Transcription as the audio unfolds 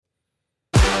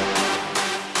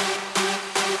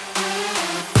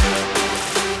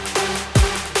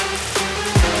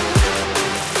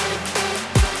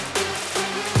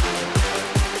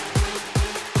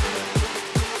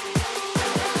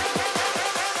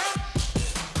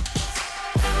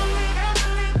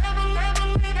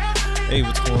Hey,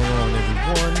 what's going on,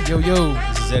 everyone? Yo.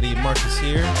 This is Eddie and Marcus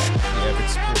here, the Average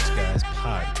Sports Guys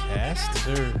podcast.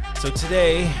 Sir. So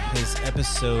today is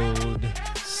episode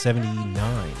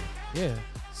 79. Yeah.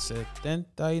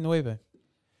 79.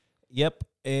 Yep.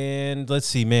 And let's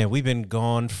see, man, we've been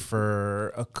gone for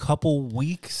a couple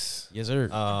weeks. Yes, sir.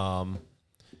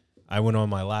 I went on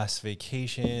my last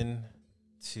vacation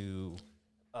to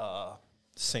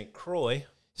St. Croix.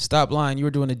 Stop lying. You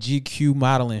were doing a GQ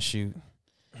modeling shoot.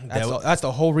 That's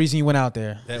the whole reason you went out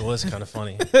there. That was kind of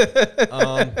funny.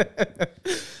 That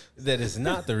is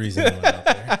not the reason I went out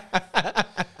there.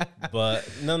 But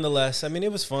nonetheless, I mean,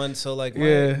 it was fun. So, like,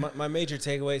 my major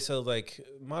takeaway, so, like,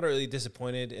 moderately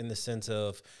disappointed in the sense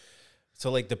of, so,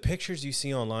 like, the pictures you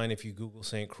see online, if you Google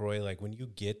St. Croix, like, when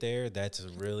you get there, that's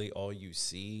really all you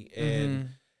see. And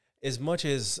as much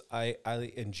as I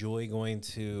enjoy going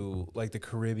to, like, the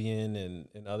Caribbean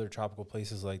and other tropical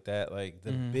places like that, like,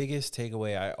 the biggest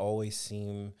takeaway I always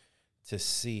seem to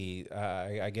see,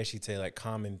 I guess you'd say, like,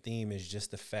 common theme is just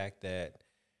the fact that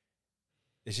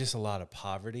it's just a lot of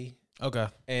poverty. Okay.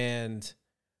 And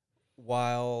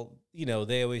while, you know,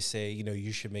 they always say, you know,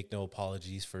 you should make no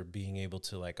apologies for being able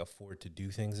to, like, afford to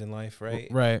do things in life, right?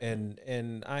 Right.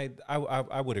 And I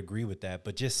would agree with that.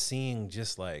 But just seeing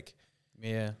just, like,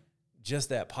 just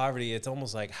that poverty, it's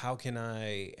almost like, how can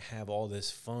I have all this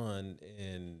fun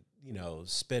and, you know,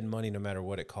 spend money no matter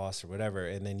what it costs or whatever,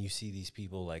 and then you see these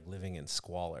people, like, living in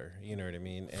squalor, you know what I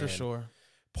mean? For sure.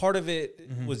 Part of it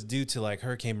was due to, like,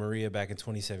 Hurricane Maria back in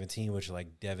 2017, which,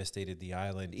 like, devastated the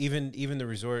island. Even the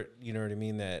resort, you know what I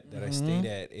mean, that I stayed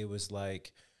at, it was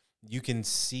like, you can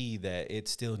see that it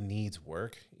still needs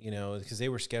work, you know, because they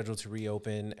were scheduled to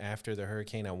reopen after the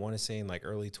hurricane. I want to say in, like,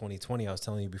 early 2020, I was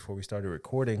telling you before we started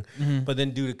recording. But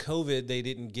then due to COVID, they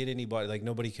didn't get anybody, like,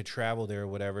 nobody could travel there or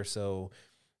whatever. So,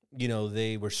 you know,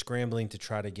 they were scrambling to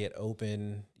try to get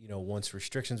open, you know, once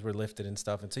restrictions were lifted and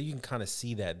stuff. And so you can kind of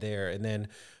see that there. And then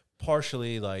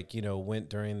partially, like, you know, went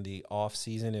during the off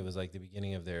season. It was like the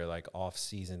beginning of their, like, off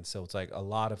season. So it's like a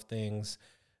lot of things,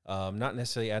 not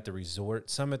necessarily at the resort,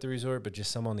 some at the resort, but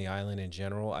just some on the island in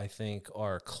general, I think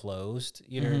are closed.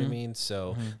 You know what I mean?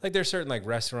 So like there's certain, like,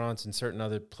 restaurants and certain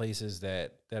other places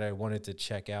that I wanted to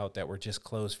check out that were just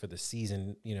closed for the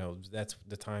season. You know, that's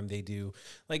the time they do,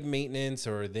 like, maintenance,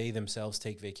 or they themselves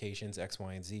take vacations, X,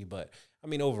 Y, and Z. But I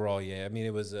mean, overall, yeah, I mean,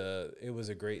 it was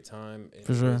a great time.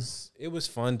 For sure. It was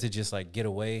fun to just, like, get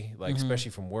away, like,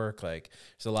 especially from work. Like,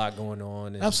 there's a lot going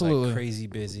on. It's Absolutely. Just, like, crazy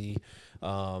busy.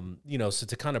 You know, so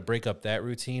to kind of break up that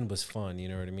routine was fun. You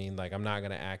know what I mean? Like, I'm not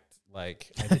going to act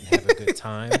like I didn't have a good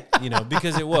time, you know,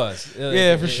 because it was.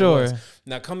 Yeah, for sure.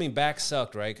 Now, coming back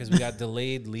sucked, right? Because we got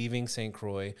delayed leaving St.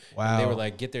 Croix. Wow. They were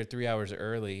like, get there 3 hours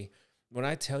early. When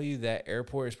I tell you that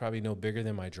airport is probably no bigger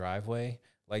than my driveway,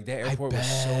 like, that airport was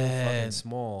so fucking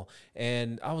small.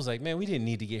 And I was like, man, we didn't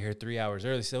need to get here 3 hours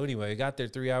early. So anyway, we got there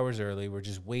 3 hours early. We're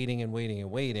just waiting and waiting and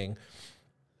waiting.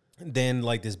 Then,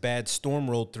 like, this bad storm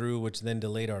rolled through, which then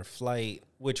delayed our flight,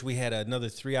 which we had another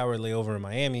 3 hour layover in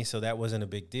Miami, so that wasn't a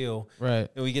big deal. Right.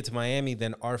 And we get to Miami,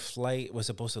 then our flight was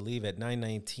supposed to leave at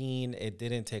 9:19. It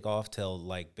didn't take off till,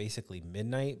 like, basically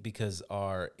midnight, because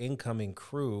our incoming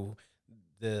crew,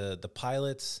 the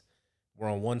pilots were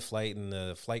on one flight and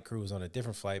the flight crew was on a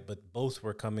different flight, but both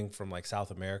were coming from, like, South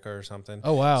America or something.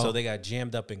 Oh, wow. So they got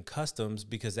jammed up in customs,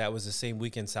 because that was the same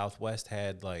weekend Southwest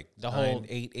had, like, The whole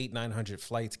 900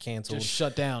 flights canceled. just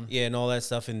shut down. Yeah, and all that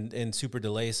stuff and super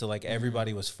delays. So, like,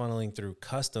 everybody was funneling through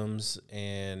customs,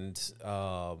 and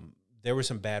there was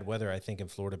some bad weather, I think, in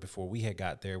Florida before we had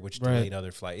got there, which delayed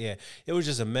other flight. Yeah, it was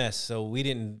just a mess. So we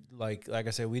didn't, like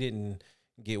I said, we didn't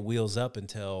get wheels up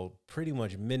until pretty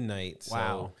much midnight. Wow.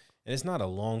 So, and it's not a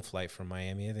long flight from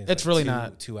Miami. I think It's like really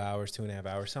not 2 hours, 2.5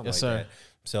 hours, something Yes, like sir. that.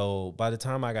 So by the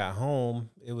time I got home,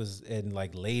 it was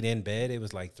like laid in bed. It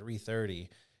was like 3:30,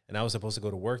 and I was supposed to go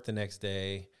to work the next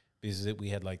day because we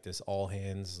had, like, this all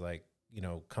hands, like, you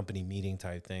know, company meeting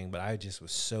type thing. But I just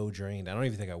was so drained. I don't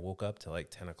even think I woke up till like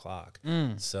 10 o'clock.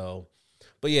 So,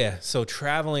 but yeah, so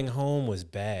traveling home was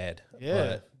bad. Yeah.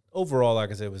 But overall, like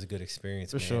I said, it was a good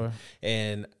experience. For man. sure.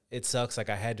 And it sucks.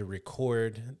 Like, I had to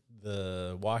record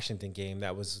the Washington game.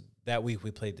 That week we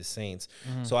played the Saints.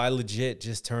 So I legit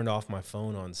just turned off my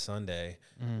phone on Sunday,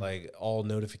 like, all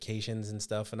notifications and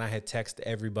stuff. And I had texted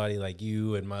everybody, like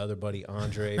you and my other buddy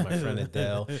Andre, my friend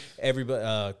Adele,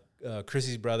 everybody,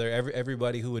 Chrissy's brother,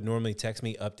 everybody who would normally text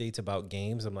me updates about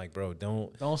games. I'm like, bro,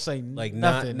 don't say like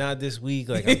nothing. not this week.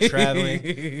 Like I'm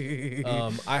traveling.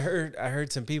 I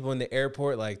heard some people in the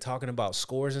airport like talking about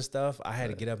scores and stuff. I had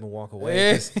to get up and walk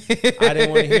away because I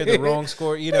didn't want to hear the wrong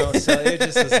score. So it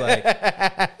just was like,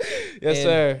 yes,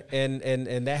 sir.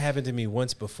 And that happened to me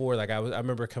once before. Like I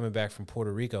remember coming back from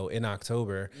Puerto Rico in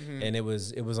October, and it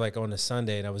was like on a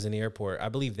Sunday, and I was in the airport. I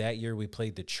believe that year we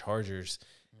played the Chargers.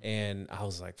 And I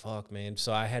was like, fuck, man.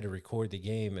 So I had to record the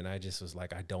game, and I just was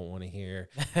like, I don't want to hear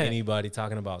anybody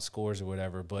talking about scores or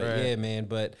whatever. But, yeah, man.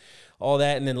 But all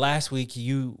that. And then last week,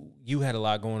 you had a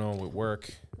lot going on with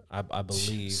work, I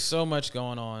believe. So much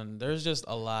going on. There's just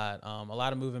a lot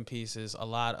of moving pieces, a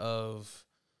lot of,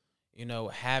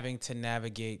 having to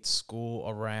navigate school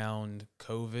around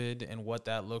COVID and what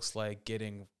that looks like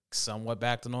getting somewhat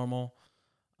back to normal.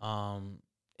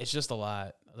 It's just a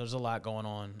lot. There's a lot going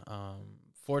on.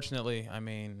 Fortunately, I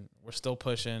mean, we're still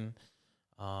pushing.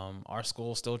 Our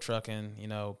school's still trucking.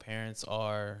 Parents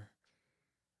are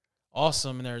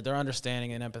awesome, and they're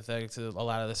understanding and empathetic to a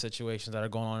lot of the situations that are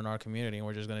going on in our community, and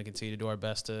we're just going to continue to do our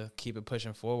best to keep it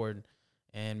pushing forward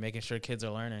and making sure kids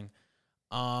are learning.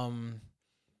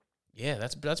 Yeah,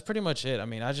 that's pretty much it. I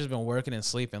mean, I've just been working and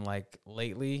sleeping. Like,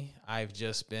 lately, I've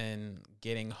just been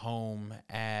getting home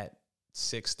at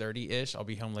 6:30-ish. I'll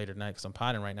be home later tonight because I'm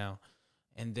potting right now.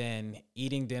 And then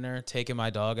eating dinner, taking my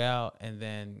dog out, and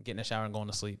then getting a shower and going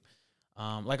to sleep.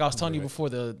 Like I was telling you before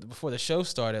the show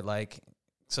started, like,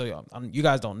 so you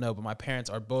guys don't know, but my parents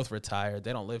are both retired.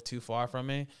 They don't live too far from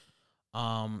me.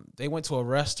 They went to a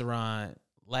restaurant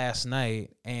last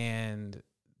night, and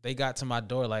they got to my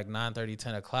door like 9:30,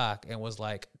 10 o'clock, and was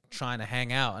like trying to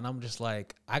hang out. And I'm just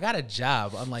like, I got a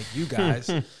job. Unlike you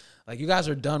guys, like you guys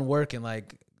are done working.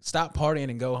 Like, stop partying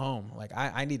and go home. Like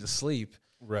I need to sleep.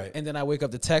 Right. And then I wake up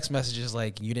to text messages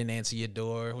like, you didn't answer your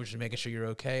door, which is making sure you're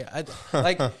okay.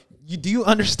 Do you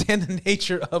understand the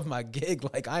nature of my gig?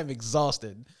 Like, I'm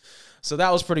exhausted. So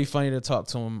that was pretty funny to talk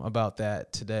to him about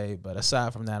that today. But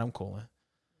aside from that, I'm cooling.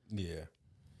 Yeah.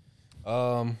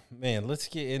 Man, let's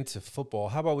get into football.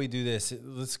 How about we do this?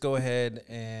 Let's go ahead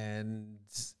and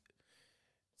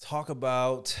talk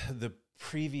about the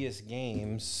previous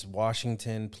games.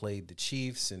 Washington played the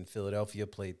Chiefs and Philadelphia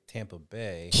played Tampa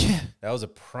Bay. Yeah. That was a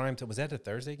prime time. Was that the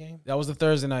Thursday game? That was the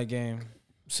Thursday night game.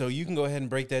 So you can go ahead and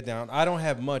break that down. I don't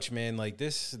have much, man. Like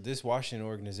this Washington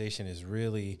organization is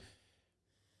really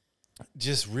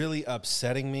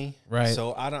upsetting me. Right.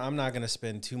 So I'm not going to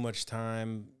spend too much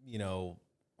time,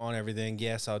 on everything.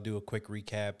 Yes, I'll do a quick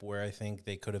recap where I think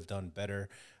they could have done better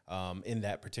in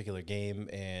that particular game,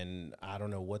 and I don't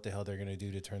know what the hell they're going to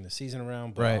do to turn the season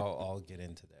around, but I'll get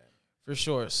into that. For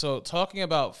sure. So talking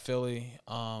about Philly,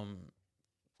 on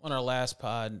our last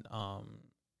pod,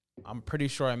 I'm pretty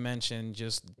sure I mentioned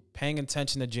just paying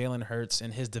attention to Jalen Hurts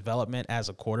and his development as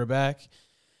a quarterback,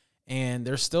 and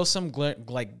there's still some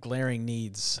glaring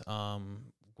needs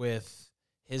with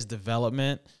his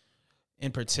development.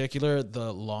 In particular,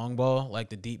 the long ball, like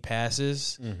the deep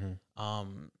passes.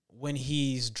 Mm-hmm. When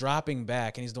he's dropping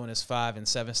back and he's doing his 5 and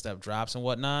 7 step drops and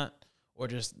whatnot, or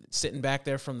just sitting back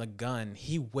there from the gun,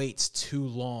 he waits too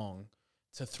long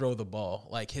to throw the ball.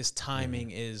 Like, his timing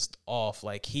is off.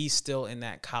 Like, he's still in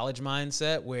that college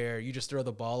mindset where you just throw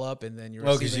the ball up and then you're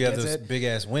because you have those big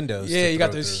ass windows. Yeah, you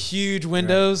got those huge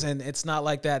windows, and it's not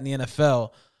like that in the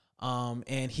NFL.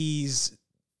 And he's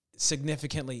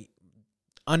significantly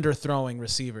underthrowing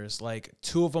receivers. Like,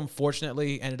 2 of them,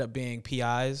 fortunately, ended up being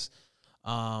PIs.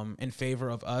 In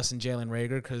favor of us and Jalen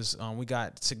Reagor, because we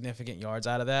got significant yards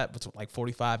out of that, between like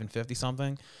 45 and 50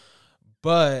 something.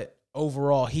 But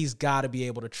overall, he's got to be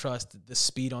able to trust the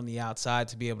speed on the outside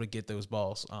to be able to get those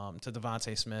balls to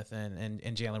Devontae Smith and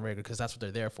Jalen Reagor, because that's what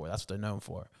they're there for. That's what they're known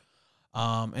for.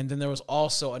 And then there was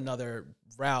also another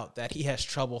route that he has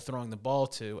trouble throwing the ball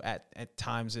to at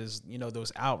times is,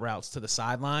 those out routes to the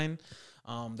sideline.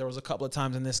 There was a couple of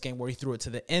times in this game where he threw it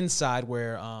to the inside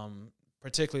where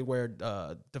particularly where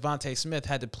Devontae Smith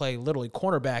had to play literally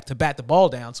cornerback to bat the ball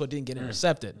down so it didn't get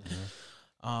intercepted.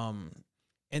 Mm-hmm.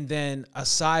 And then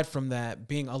aside from that,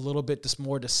 being a little bit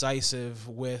more decisive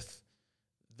with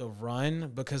the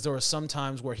run, because there were some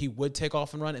times where he would take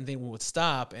off and run and then would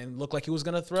stop and look like he was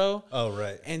going to throw. Oh,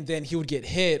 right. And then he would get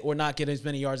hit or not get as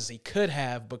many yards as he could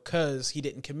have because he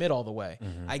didn't commit all the way.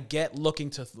 Mm-hmm. I get looking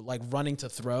to running to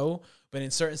throw, but in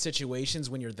certain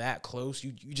situations when you're that close,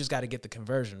 you just got to get the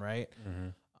conversion, right?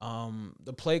 Mm-hmm.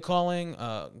 The play calling,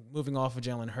 moving off of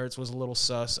Jalen Hurts, was a little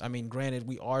sus. I mean, granted,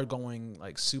 we are going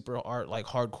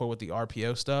hardcore with the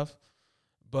RPO stuff,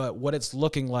 but what it's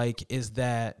looking like is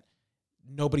that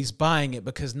nobody's buying it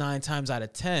because 9 times out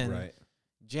of 10,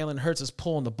 Jalen Hurts is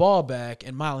pulling the ball back,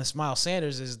 and Miles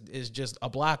Sanders is just a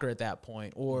blocker at that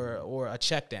point, or a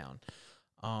check down.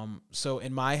 So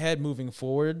in my head, moving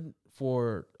forward,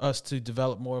 for us to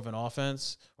develop more of an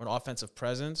offense or an offensive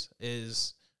presence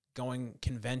is going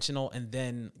conventional and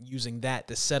then using that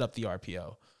to set up the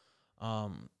RPO.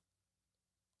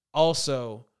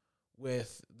 Also,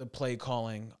 with the play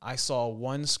calling, I saw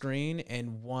one screen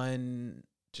and 1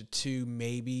 to 2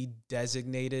 maybe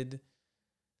designated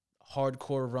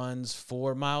hardcore runs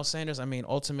for Miles Sanders. I mean,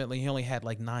 ultimately, he only had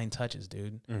like 9 touches,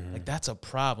 dude. Mm-hmm. Like, that's a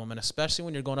problem. And especially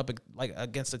when you're going up like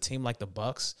against a team like the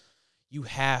Bucs, you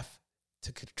have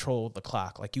to control the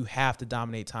clock. Like, you have to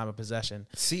dominate time of possession.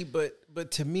 See,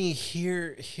 but to me,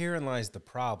 herein lies the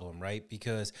problem, right?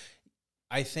 Because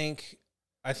I think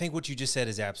what you just said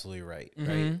is absolutely right,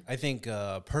 right? I think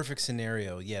perfect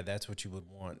scenario, yeah, that's what you would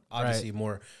want. Obviously,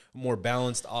 more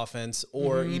balanced offense,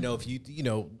 or if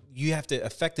you have to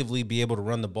effectively be able to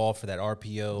run the ball for that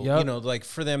RPO. Like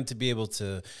for them to be able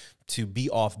to be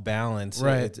off balance,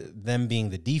 right? Them being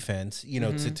the defense,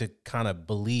 to kind of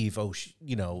believe,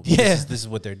 this is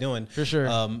what they're doing for sure.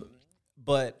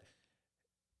 But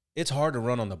it's hard to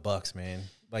run on the Bucs, man.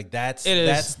 Like that's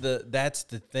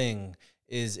the thing.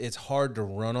 It's hard to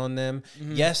run on them.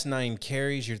 Yes, 9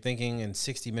 carries. You're thinking in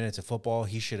 60 minutes of football,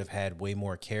 he should have had way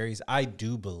more carries. I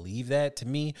do believe that. To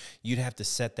me, you'd have to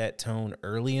set that tone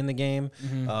early in the game.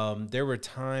 There were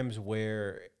times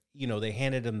where, they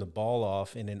handed him the ball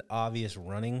off in an obvious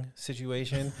running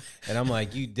situation. And I'm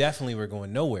like, you definitely were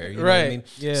going nowhere. You know what I mean?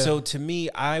 Yeah. So to me,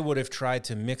 I would have tried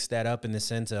to mix that up in the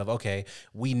sense of, okay,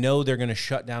 we know they're going to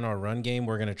shut down our run game.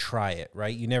 We're going to try it,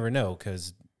 right? You never know,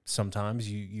 because sometimes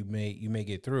you may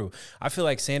get through. I feel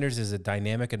like Sanders is a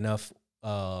dynamic enough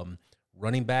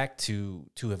running back to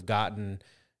have gotten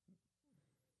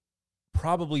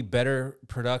probably better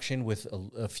production with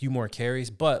a few more carries.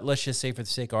 But let's just say, for the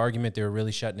sake of argument, they were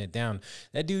really shutting it down.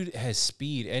 That dude has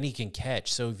speed and he can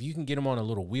catch. So if you can get him on a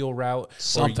little wheel route,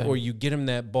 or you get him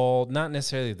that ball, not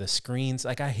necessarily the screens.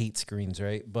 Like, I hate screens,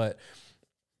 right? But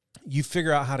you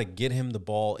figure out how to get him the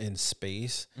ball in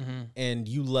space, and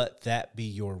you let that be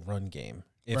your run game,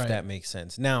 if that makes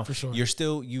sense. Now, for sure,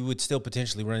 you would still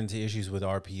potentially run into issues with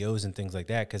RPOs and things like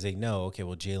that, because they know, okay,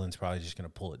 well, Jalen's probably just going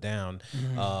to pull it down.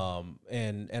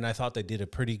 And I thought they did a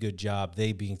pretty good job,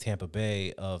 they being Tampa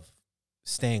Bay, of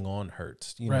staying on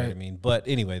Hurts. You know what I mean? But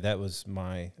anyway, that was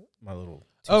my little.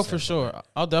 Oh, for sure.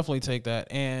 I'll definitely take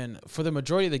that. And for the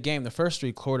majority of the game, the first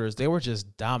 3 quarters, they were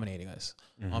just dominating us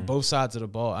on both sides of the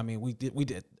ball. I mean, we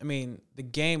did. I mean, the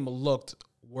game looked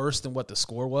worse than what the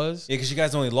score was. Yeah, because you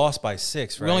guys only lost by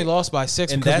 6, right? We only lost by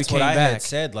 6 and because that's we came what I back. had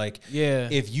said. Like,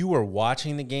 if you were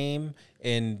watching the game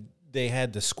and they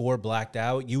had the score blacked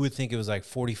out, you would think it was like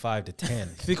 45-10. I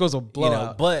think it was a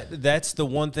blowout. But that's the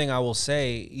one thing I will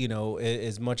say,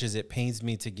 as much as it pains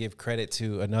me to give credit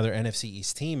to another NFC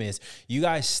East team, is you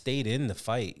guys stayed in the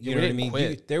fight. You know what I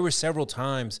mean? There were several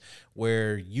times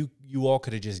where you all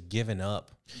could have just given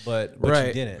up, but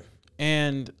you didn't.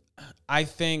 And I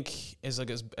think as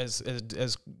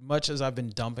much as I've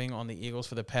been dumping on the Eagles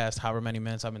for the past however many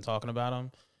minutes I've been talking about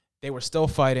them, they were still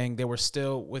fighting. They were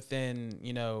still within,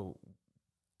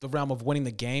 the realm of winning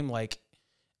the game. Like,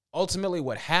 ultimately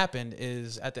what happened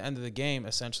is, at the end of the game,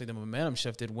 essentially the momentum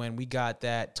shifted when we got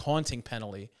that taunting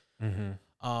penalty,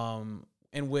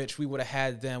 in which we would have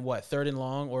had them, 3rd and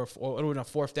long, or it would have been a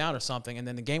 4th down or something, and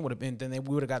then the game would have been,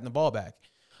 we would have gotten the ball back.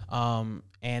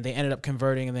 And they ended up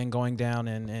converting and then going down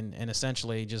and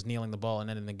essentially just kneeling the ball and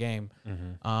ending the game.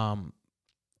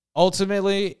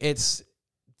 Ultimately,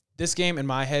 this game in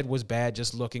my head was bad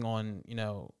just looking on,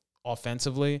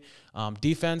 offensively.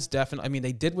 Defense, definitely. I mean,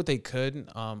 they did what they could.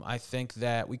 I think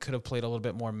that we could have played a little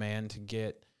bit more man to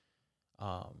get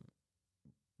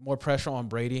more pressure on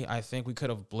Brady. I think we could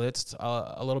have blitzed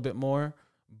a little bit more.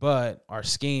 But our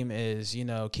scheme is,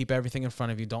 keep everything in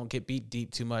front of you. Don't get beat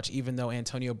deep too much, even though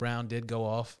Antonio Brown did go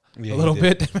off a little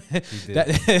bit.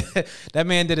 That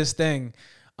man did his thing.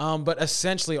 But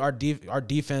essentially, our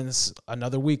defense,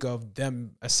 another week of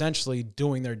them essentially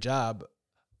doing their job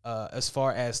as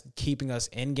far as keeping us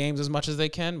in games as much as they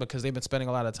can, because they've been spending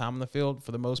a lot of time on the field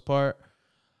for the most part.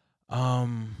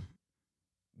 And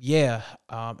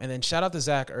then shout out to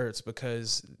Zach Ertz,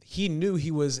 because he knew he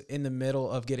was in the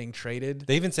middle of getting traded.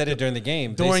 They even said it during the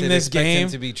game. During this game, him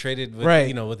to be traded,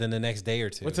 within the next day or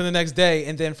two. Within the next day,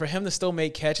 and then for him to still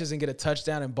make catches and get a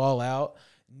touchdown and ball out,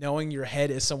 knowing your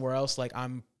head is somewhere else. Like,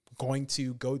 I'm going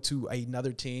to go to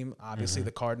another team, obviously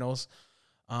the Cardinals.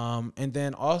 And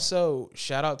then also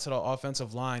shout out to the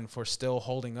offensive line for still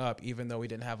holding up, even though we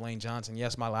didn't have Lane Johnson.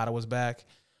 Yes, Mailata was back.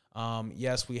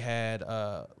 Yes, we had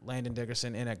Landon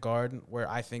Dickerson in at guard, where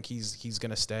I think he's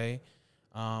gonna stay.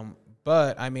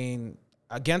 But I mean,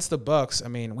 against the Bucks, I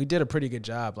mean, we did a pretty good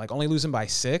job. Like only losing by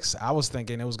 6, I was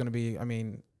thinking it was gonna be. I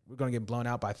mean, we're gonna get blown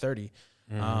out by 30.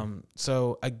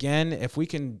 So again, if we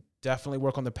can definitely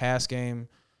work on the pass game,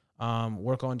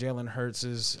 work on Jalen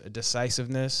Hurts'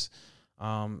 decisiveness.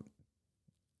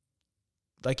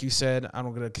 Like you said, I'm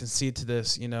going to concede to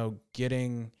this,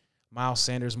 getting Miles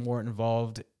Sanders more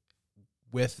involved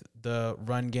with the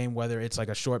run game, whether it's like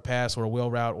a short pass or a wheel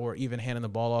route or even handing the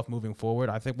ball off moving forward,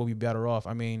 I think we'll be better off.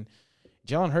 I mean,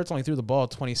 Jalen Hurts only threw the ball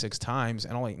 26 times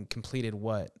and only completed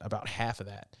about half of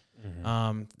that.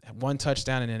 One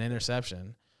touchdown and an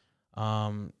interception.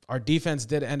 Our defense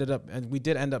did end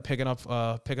up picking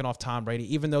off Tom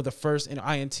Brady, even though the first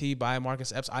INT by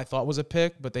Marcus Epps I thought was a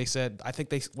pick, but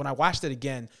when I watched it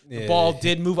again, the ball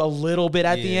did move a little bit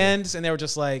at the end, and they were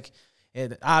just like,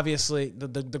 obviously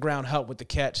the ground helped with the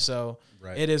catch, so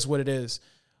It is what it is.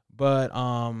 But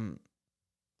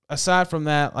aside from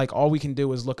that, like all we can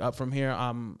do is look up from here.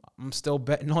 I'm still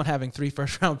betting on having 3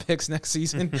 first-round picks next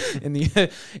season in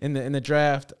the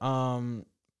draft.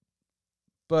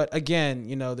 But again,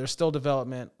 there's still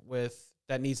development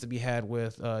that needs to be had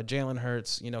with Jalen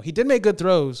Hurts. He did make good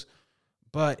throws,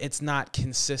 but it's not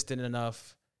consistent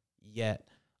enough yet,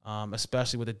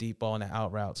 especially with the deep ball and the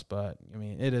out routes. But I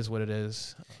mean, it is what it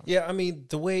is. Yeah, I mean,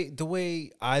 the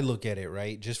way I look at it,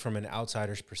 right, just from an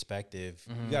outsider's perspective,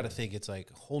 you got to think it's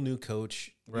like a whole new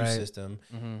coach, new system.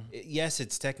 Yes,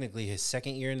 it's technically his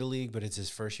second year in the league, but it's his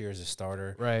first year as a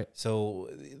starter. Right. So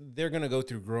they're going to go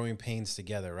through growing pains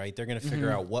together, right? They're going to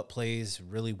figure out what plays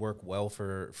really work well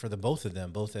for the both of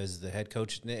them, both as the head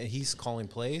coach. He's calling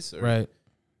plays, or right?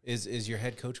 Is your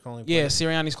head coach calling plays? Yeah,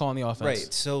 Sirianni's calling the offense.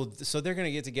 Right. So they're going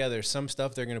to get together. Some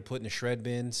stuff they're going to put in the shred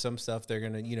bin. Some stuff they're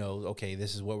going to, okay,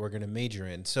 this is what we're going to major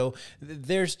in. So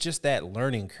there's just that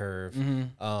learning curve.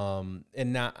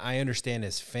 And I understand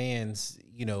as fans,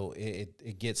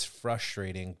 it gets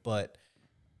frustrating. But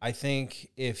I think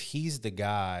if he's the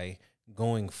guy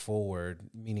going forward,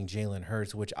 meaning Jalen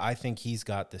Hurts, which I think he's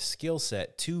got the skill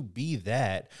set to be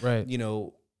that, right?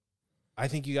 I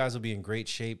think you guys will be in great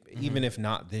shape, even if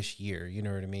not this year. You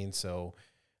know what I mean? So,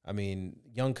 I mean,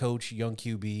 young coach, young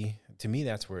QB, to me,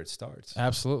 that's where it starts.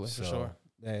 Absolutely, for sure.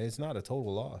 It's not a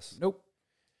total loss. Nope.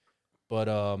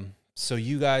 But so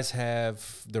you guys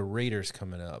have the Raiders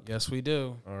coming up. Yes, we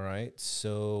do. All right.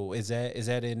 So is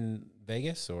that in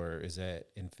Vegas or is that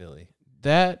in Philly?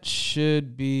 That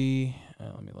should be.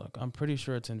 Let me look. I'm pretty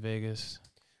sure it's in Vegas.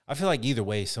 I feel like either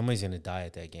way, somebody's gonna die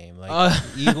at that game. Like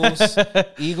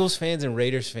Eagles fans and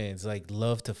Raiders fans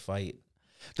love to fight.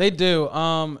 They do.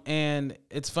 And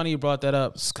it's funny you brought that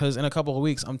up because in a couple of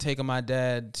weeks, I'm taking my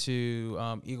dad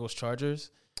to Eagles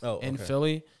Chargers in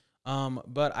Philly.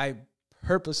 But I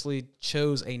purposely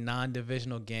chose a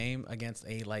non-divisional game against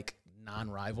a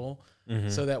non-rival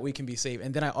so that we can be safe.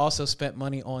 And then I also spent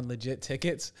money on legit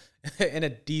tickets in a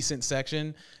decent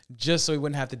section just so we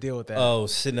wouldn't have to deal with that. Oh,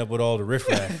 sitting up with all the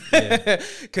riffraff. Yeah.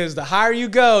 Because the higher you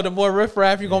go, the more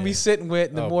riffraff you're going to be sitting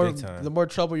with, the more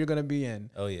trouble you're going to be in.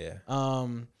 Oh, yeah.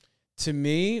 To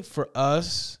me, for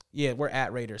us, we're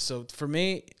at Raiders. So for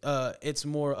me, it's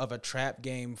more of a trap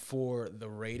game for the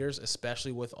Raiders,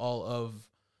 especially with all of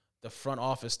the front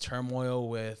office turmoil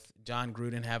with John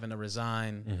Gruden having to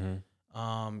resign.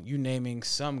 You naming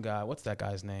some guy. What's that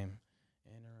guy's name?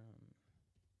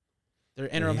 Their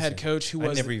interim head coach who was...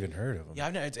 I've never even heard of him. Yeah,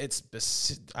 I've never,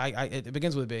 it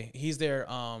begins with a B. He's their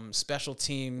special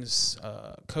teams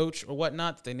coach or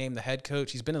whatnot. They named the head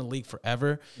coach. He's been in the league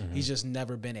forever. He's just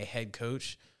never been a head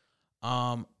coach.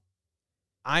 I'm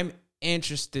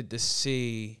interested to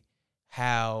see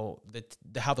how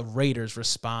the Raiders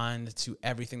respond to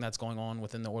everything that's going on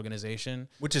within the organization.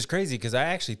 Which is crazy because I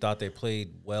actually thought they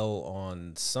played well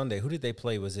on Sunday. Who did they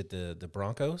play? Was it the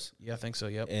Broncos? Yeah, I think so,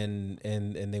 yep. And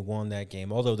they won that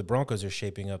game. Although the Broncos are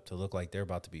shaping up to look like they're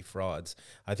about to be frauds.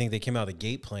 I think they came out of the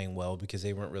gate playing well because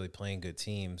they weren't really playing good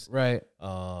teams. Right.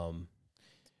 But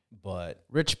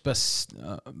Rich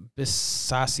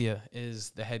Bisaccia is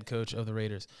the head coach of the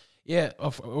Raiders. Yeah,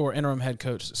 or interim head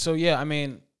coach. So, yeah, I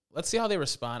mean, let's see how they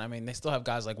respond. I mean, they still have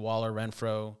guys like Waller,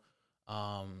 Renfro.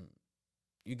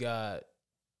 You got,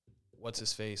 what's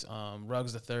his face?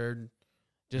 Ruggs III.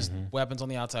 Just weapons on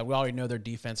the outside. We already know their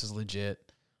defense is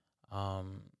legit. I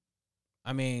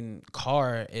mean,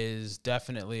 Carr is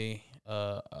definitely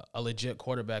a legit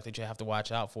quarterback that you have to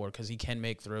watch out for because he can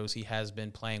make throws. He has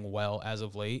been playing well as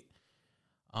of late.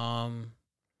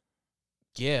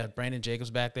 Yeah, Brandon Jacobs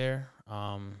back there,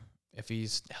 if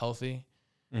he's healthy.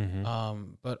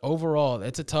 But overall,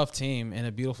 it's a tough team in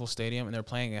a beautiful stadium, and they're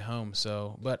playing at home.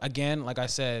 So, but again, like I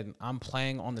said, I'm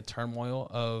playing on the turmoil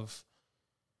of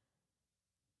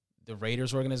the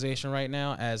Raiders organization right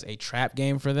now as a trap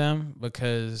game for them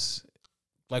because,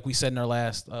 like we said in our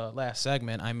last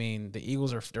segment, I mean, the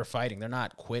Eagles they're fighting. They're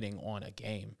not quitting on a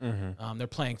game. They're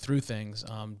playing through things.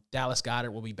 Dallas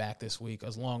Goedert will be back this week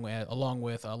along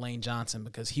with Lane Johnson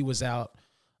because he was out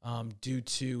due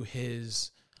to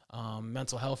his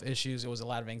mental health issues. It was a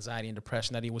lot of anxiety and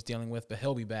depression that he was dealing with, but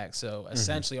he'll be back. So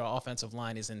essentially, our offensive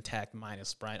line is intact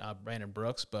minus Brandon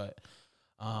Brooks, but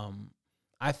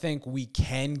I think we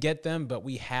can get them, but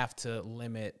we have to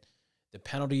limit the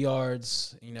penalty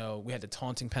yards. You know, we had the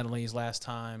taunting penalties last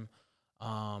time.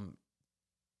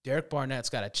 Derek Barnett's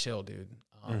got to chill, dude.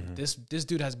 This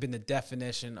dude has been the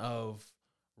definition of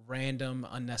random,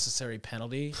 unnecessary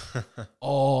penalty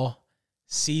all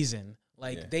season.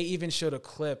 Like, they even showed a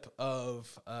clip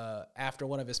of after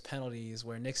one of his penalties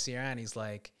where Nick Sirianni's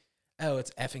like, oh,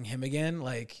 it's effing him again.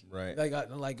 Like, right.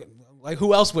 Like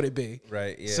who else would it be?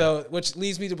 Right. Yeah. So, which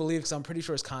leads me to believe, because I'm pretty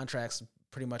sure his contract's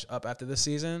pretty much up after this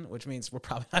season, which means we're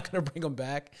probably not going to bring him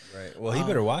back. Right. Well, he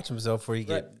better watch himself before he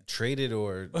get traded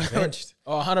or benched.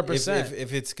 100%.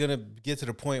 If it's going to get to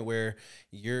the point where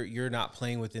you're not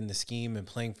playing within the scheme and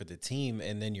playing for the team,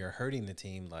 and then you're hurting the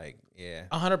team, like, yeah.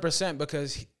 100%,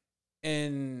 because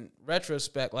in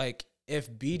retrospect, like, if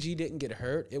BG didn't get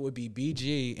hurt, it would be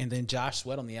BG and then Josh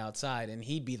Sweat on the outside, and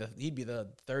he'd be the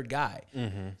third guy.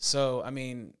 So, I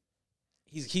mean,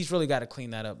 he's really got to clean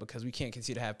that up because we can't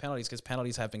continue to have penalties because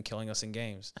penalties have been killing us in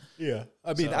games. Yeah,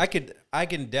 I mean, I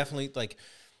can definitely, like,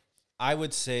 I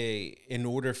would say in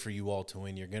order for you all to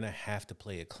win, you're gonna have to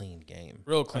play a clean game,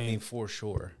 real clean. I mean, for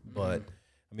sure, but.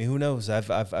 I mean, who knows?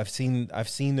 I've seen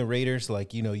the Raiders.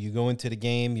 Like, you know, you go into the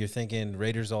game, you're thinking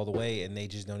Raiders all the way, and they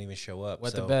just don't even show up.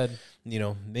 Wet the bed. You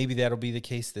know, maybe that'll be the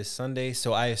case this Sunday.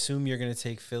 So I assume you're going to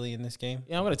take Philly in this game.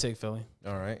 Yeah, I'm going to take Philly.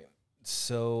 All right.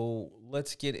 So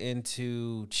let's get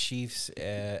into Chiefs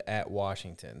at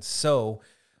Washington. So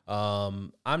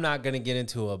I'm not going to get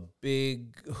into a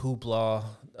big hoopla,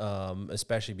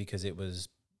 especially because it was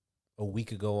a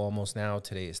week ago almost now.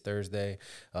 Today is Thursday.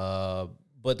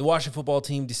 But the Washington football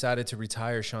team decided to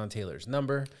retire Sean Taylor's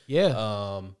number.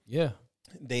 Yeah.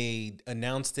 They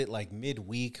announced it like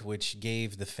midweek, which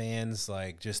gave the fans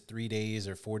like just 3 days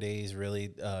or 4 days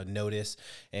really notice.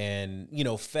 And, you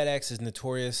know, FedEx is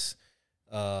notorious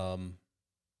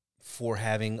for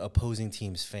having opposing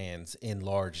teams' fans in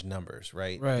large numbers,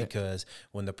 right? Because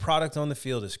when the product on the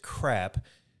field is crap,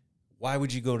 why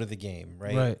would you go to the game,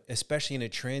 right? Especially in a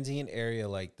transient area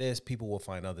like this, people will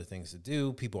find other things to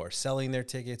do. People are selling their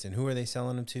tickets, and who are they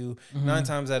selling them to? 9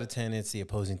 times out of 10, it's the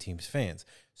opposing team's fans.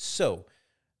 So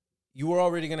you were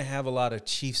already going to have a lot of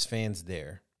Chiefs fans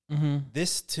there.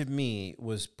 This, to me,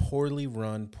 was poorly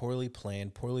run, poorly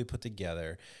planned, poorly put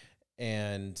together,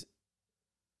 and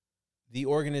the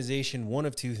organization, one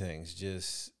of two things,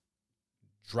 just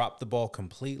dropped the ball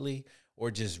completely or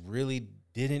just really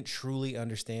didn't truly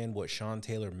understand what Sean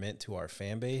Taylor meant to our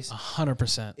fan base.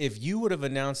 100%. If you would have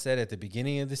announced that at the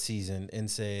beginning of the season and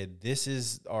said, this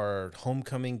is our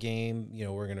homecoming game, you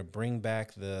know, we're going to bring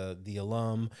back the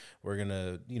alum, we're going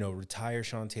to, you know, retire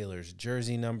Sean Taylor's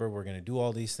jersey number, we're going to do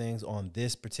all these things on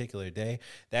this particular day,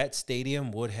 that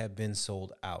stadium would have been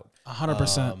sold out.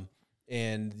 100%.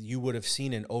 And you would have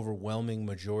seen an overwhelming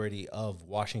majority of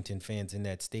Washington fans in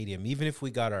that stadium. Even if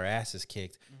we got our asses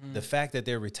kicked, the fact that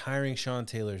they're retiring Sean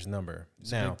Taylor's number.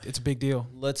 It's a big deal.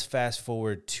 Let's fast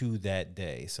forward to that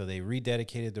day. So they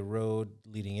rededicated the road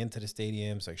leading into the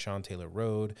stadiums, like Sean Taylor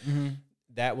Road.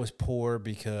 That was poor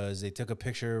because they took a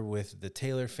picture with the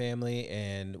Taylor family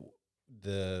and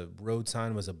the road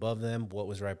sign was above them. What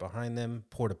was right behind them?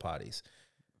 Porta potties.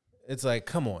 It's like,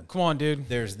 come on, dude.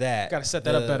 There's that. Got to set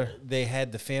that up better. They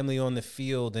had the family on the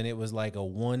field, and it was like a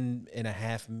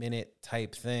 1.5 minute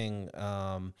type thing.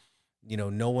 You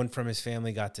know, no one from his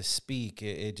family got to speak.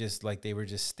 It just like they were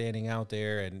just standing out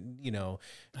there, and you know,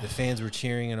 the fans were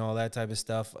cheering and all that type of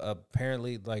stuff.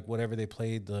 Apparently, like whatever they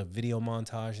played, the video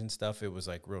montage and stuff, it was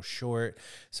like real short.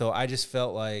 So I just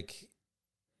felt like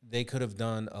they could have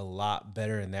done a lot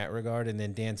better in that regard. And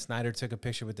then Dan Snyder took a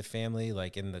picture with the family,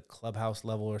 like in the clubhouse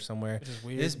level or somewhere. Which is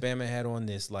weird. This Bama had on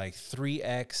this like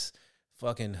 3X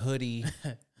fucking hoodie,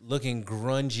 looking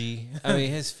grungy. I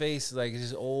mean, his face like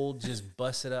just old, just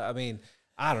busted up. I mean,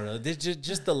 I don't know. There's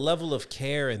just the level of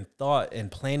care and thought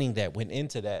and planning that went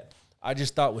into that, I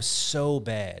just thought was so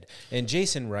bad. And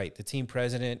Jason Wright, the team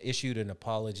president, issued an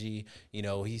apology. You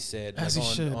know, he said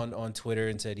on Twitter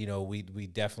and said, you know, we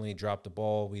definitely dropped the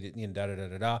ball. We didn't, you know, da da da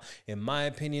da da. In my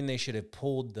opinion, they should have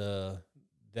pulled the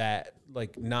that,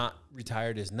 like, not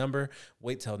retired his number.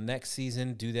 Wait till next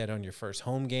season. Do that on your first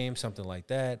home game, something like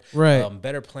that. Right.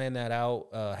 Better plan that out.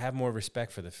 Have more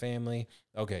respect for the family.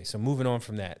 Okay, so moving on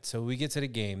from that. So we get to the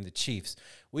game, the Chiefs.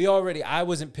 I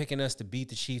wasn't picking us to beat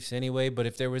the Chiefs anyway, but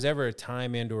if there was ever a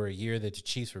time and or a year that the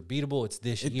Chiefs were beatable, it's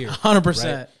this year.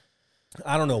 100%. Right?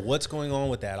 I don't know what's going on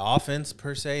with that offense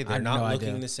per se. They're not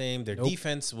looking the same. Their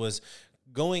defense was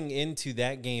going into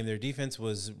that game. Their defense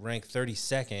was ranked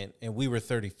 32nd, and we were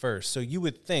 31st. So you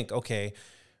would think, okay,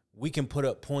 we can put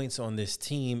up points on this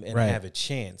team and have a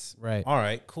chance. Right. All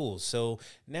right, cool. So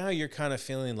now you're kind of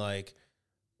feeling like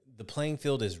the playing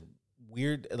field is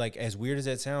weird. Like, as weird as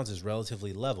that sounds, is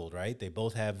relatively leveled, right? They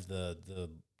both have the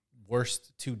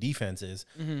worst two defenses.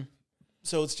 Mm-hmm.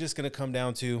 So it's just going to come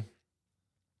down to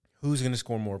who's going to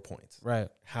score more points. Right.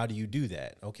 How do you do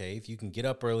that? Okay, if you can get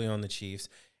up early on the Chiefs,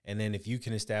 and then if you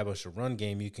can establish a run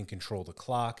game, you can control the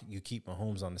clock. You keep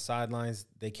Mahomes on the sidelines.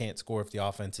 They can't score if the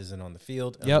offense isn't on the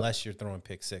field unless you're throwing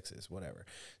pick sixes, whatever.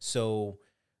 So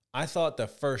I thought the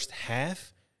first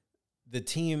half, the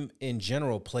team in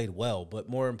general played well, but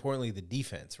more importantly, the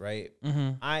defense, right?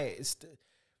 Mm-hmm.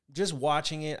 Just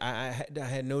watching it, I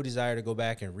had no desire to go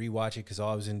back and rewatch it because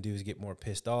all I was going to do is get more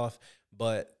pissed off.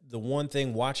 But the one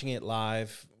thing, watching it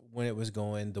live when it was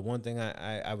going, the one thing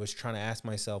I was trying to ask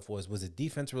myself was the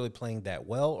defense really playing that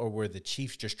well, or were the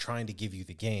Chiefs just trying to give you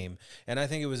the game? And I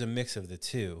think it was a mix of the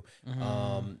two.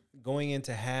 Mm-hmm. Going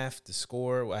into half, the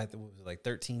score, I think it was like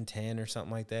 13-10 or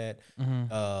something like that.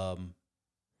 Mm-hmm.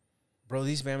 Bro,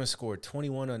 these Bama scored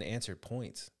 21 unanswered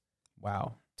points.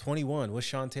 Wow. 21. What's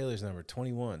Sean Taylor's number?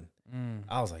 21.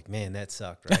 I was like, man, that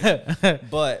sucked, right?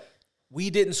 But we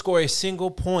didn't score a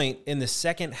single point in the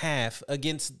second half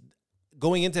against,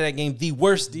 going into that game, the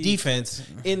worst defense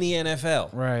in the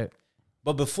NFL. Right.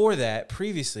 But before that,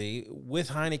 previously, with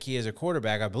Heineke as a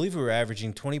quarterback, I believe we were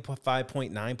averaging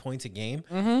 25.9 points a game.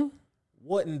 Mm-hmm.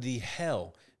 What in the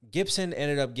hell? Gibson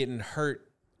ended up getting hurt.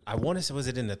 I want to say, was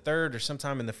it in the third or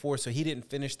sometime in the fourth? So he didn't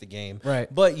finish the game.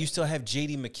 Right. But you still have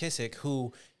J.D. McKissick,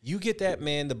 who you get that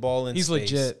man the ball in He's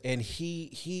space, legit. and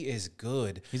he is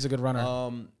good. He's a good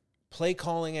runner. Play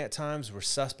calling at times were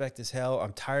suspect as hell.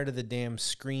 I'm tired of the damn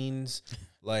screens.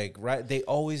 Like, right, they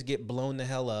always get blown the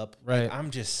hell up. Right. Like, I'm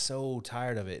just so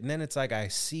tired of it. And then it's like I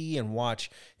see and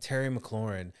watch Terry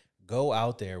McLaurin go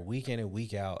out there week in and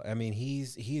week out. I mean,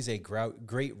 he's a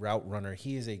great route runner.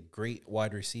 He is a great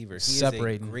wide receiver. He is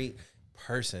a great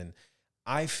person.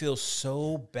 I feel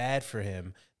so bad for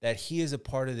him that he is a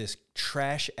part of this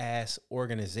trash-ass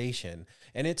organization.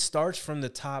 And it starts from the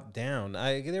top down.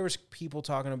 There was people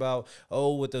talking about,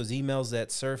 with those emails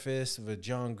that surfaced with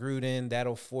John Gruden,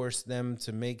 that'll force them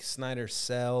to make Snyder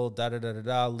sell,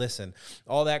 da-da-da-da-da. Listen,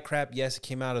 all that crap, yes, it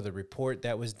came out of the report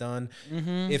that was done.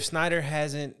 Mm-hmm. If Snyder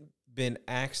hasn't been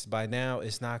axed by now,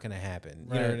 it's not going to happen.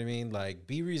 You know what I mean? Like,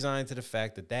 be resigned to the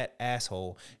fact that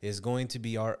asshole is going to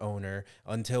be our owner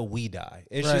until we die.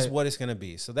 It's just what it's going to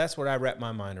be. So that's what I wrap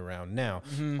my mind around. Now,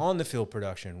 on the field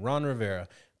production, Ron Rivera,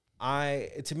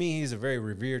 to me, he's a very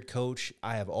revered coach.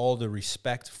 I have all the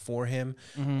respect for him.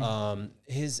 Mm-hmm.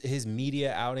 His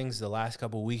media outings the last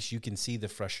couple of weeks, you can see the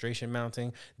frustration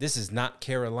mounting. This is not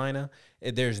Carolina.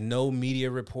 There's no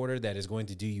media reporter that is going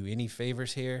to do you any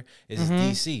favors here. It's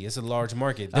DC. It's a large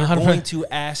market. They're going to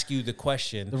ask you the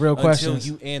question, the real until questions.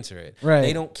 you answer it. Right.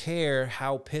 They don't care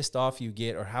how pissed off you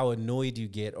get or how annoyed you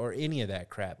get or any of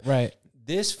that crap. Right.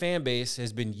 This fan base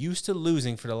has been used to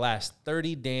losing for the last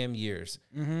 30 damn years.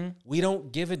 Mm-hmm. We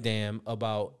don't give a damn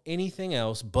about anything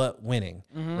else but winning,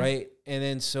 right? And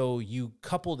then so you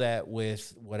couple that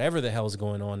with whatever the hell's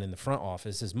going on in the front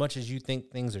office. As much as you think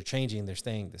things are changing, they're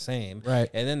staying the same. Right.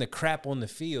 And then the crap on the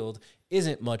field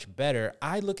isn't much better.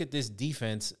 I look at this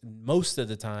defense most of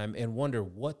the time and wonder,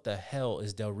 what the hell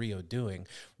is Del Rio doing?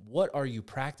 What are you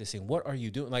practicing? What are you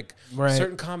doing? Like,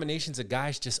 certain combinations of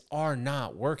guys just are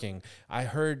not working. I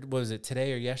heard, was it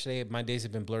today or yesterday? My days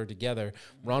have been blurred together.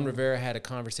 Ron Rivera had a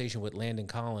conversation with Landon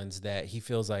Collins that he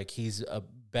feels like he's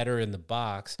better in the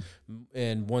box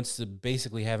and wants to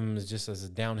basically have him as a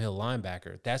downhill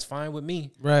linebacker. That's fine with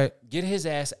me. Right. Get his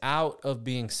ass out of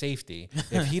being safety.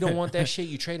 If he don't want that shit,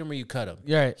 you trade him or you cut him.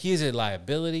 Right. He is a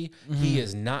liability. He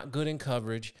is not good in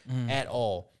coverage at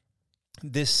all.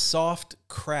 This soft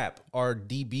crap our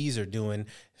DBs are doing,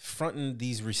 fronting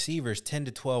these receivers 10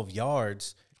 to 12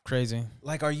 yards. Crazy.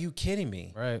 Like, are you kidding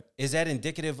me? Right. Is that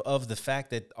indicative of the fact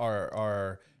that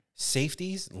our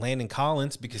Safeties, Landon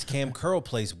Collins, because Cam Curl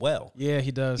plays well. Yeah,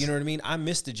 he does. You know what I mean? I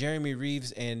missed the Jeremy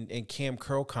Reeves and Cam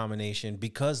Curl combination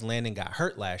because Landon got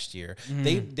hurt last year.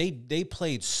 They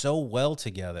played so well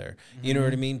together. You know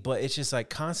what I mean? But it's just like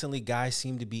constantly guys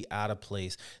seem to be out of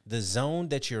place. The zone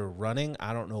that you're running,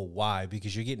 I don't know why,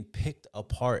 because you're getting picked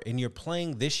apart. And you're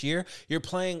playing this year, you're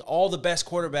playing all the best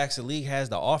quarterbacks the league has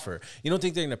to offer. You don't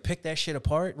think they're going to pick that shit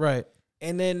apart? Right.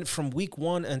 And then from week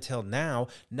 1 until now,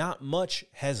 not much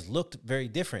has looked very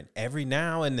different. Every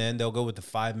now and then they'll go with the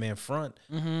 5-man front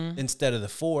instead of the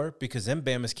 4 because them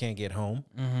Bamas can't get home.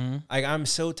 Like, I'm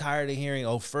so tired of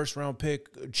hearing, first round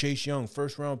pick Chase Young,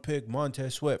 first round pick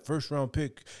Montez Sweat, first round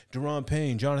pick Deron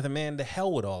Payne, Jonathan Mann. The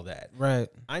hell with all that. Right.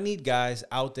 I need guys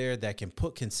out there that can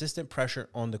put consistent pressure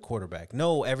on the quarterback.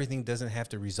 No, everything doesn't have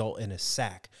to result in a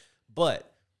sack.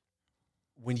 But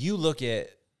when you look at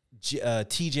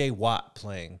TJ Watt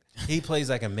playing, he plays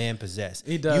like a man possessed.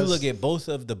 He does. You look at both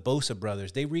of the Bosa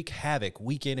brothers, they wreak havoc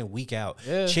week in and week out.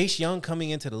 Yeah. Chase Young coming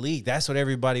into the league, that's what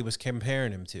everybody was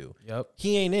comparing him to. Yep.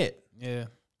 He ain't it. Yeah.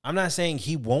 I'm not saying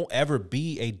he won't ever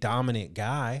be a dominant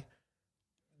guy,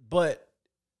 but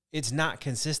it's not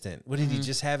consistent. What did he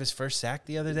just have his first sack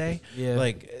the other day? Yeah.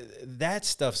 Like, that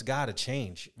stuff's got to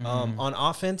change. On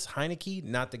offense, Heineke,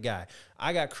 not the guy.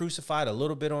 I got crucified a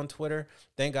little bit on Twitter.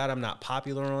 Thank God I'm not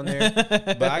popular on there.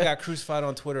 But I got crucified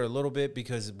on Twitter a little bit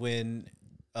because when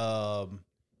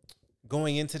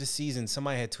going into the season,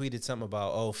 somebody had tweeted something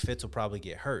about, Fitz will probably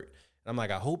get hurt. And I'm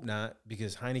like, I hope not,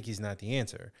 because Heineke's not the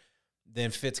answer.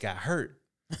 Then Fitz got hurt.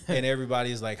 And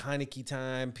everybody's like, Heineke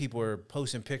time. People are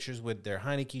posting pictures with their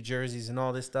Heineke jerseys and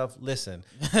all this stuff. Listen,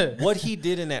 what he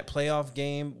did in that playoff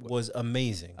game was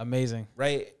amazing. Amazing.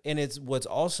 Right? And it's what's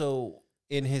also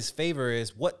in his favor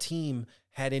is what team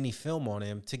had any film on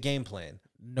him to game plan?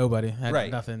 Nobody had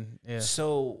Right. nothing. Yeah.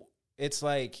 So it's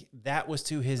like that was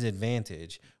to his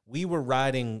advantage. We were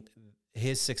riding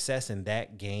his success in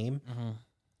that game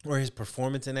or his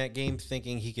performance in that game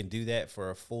thinking he can do that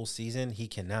for a full season. He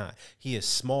cannot. He is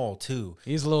small too.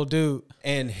 He's a little dude.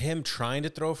 And him trying to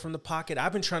throw from the pocket,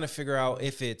 I've been trying to figure out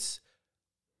if it's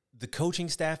the coaching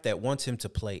staff that wants him to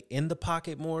play in the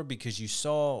pocket more, because you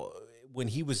saw when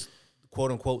he was,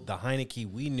 quote unquote, the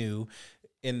Heineke we knew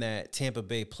in that Tampa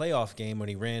Bay playoff game when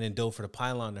he ran and dove for the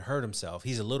pylon to hurt himself.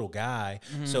 He's a little guy.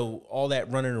 So all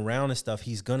that running around and stuff,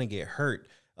 he's going to get hurt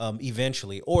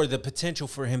eventually, or the potential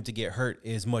for him to get hurt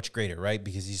is much greater, right?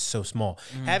 Because he's so small.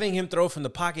 Having him throw from the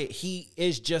pocket, he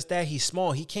is just that. He's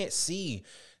small. He can't see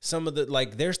some of the,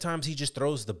 like, there's times he just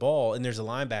throws the ball and there's a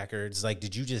linebacker. It's like,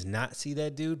 did you just not see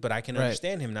that dude? But I can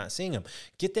understand him not seeing him.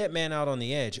 Get that man out on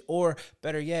the edge, or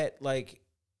better yet, like,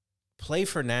 play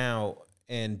for now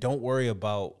and don't worry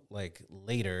about, like,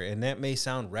 later. And that may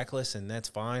sound reckless, and that's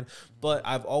fine. But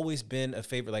I've always been a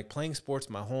favorite, like, playing sports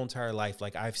my whole entire life.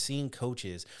 Like, I've seen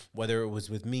coaches, whether it was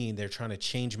with me, they're trying to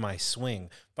change my swing.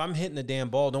 If I'm hitting the damn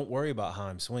ball, don't worry about how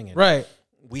I'm swinging. Right.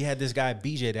 We had this guy,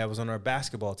 BJ, that was on our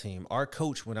basketball team. Our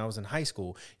coach, when I was in high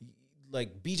school,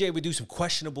 like, BJ would do some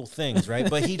questionable things, right?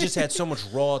 But he just had so much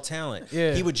raw talent.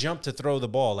 Yeah. He would jump to throw the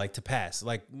ball, like to pass.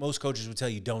 Like, most coaches would tell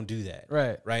you, don't do that.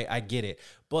 Right. Right? I get it.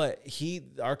 But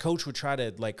our coach would try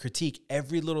to, like, critique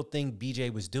every little thing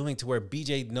BJ was doing to where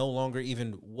BJ no longer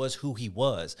even was who he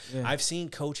was. Yeah. I've seen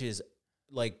coaches,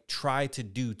 like, try to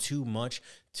do too much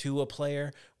to a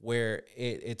player where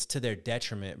it's to their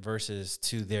detriment versus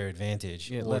to their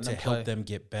advantage, or to help them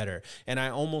get better. And I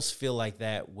almost feel like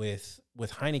that with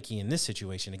Heineke in this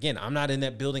situation. Again, I'm not in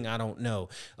that building. I don't know.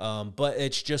 But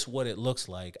it's just what it looks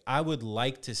like. I would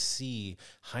like to see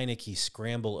Heineke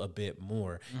scramble a bit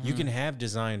more. You can have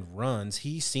designed runs.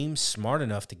 He seems smart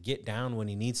enough to get down when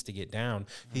he needs to get down.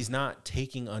 He's not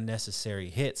taking unnecessary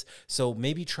hits. So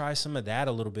maybe try some of that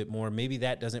a little bit more. Maybe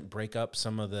that doesn't break up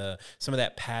some of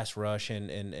that pass rush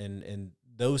and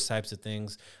those types of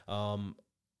things.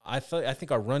 I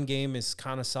think our run game is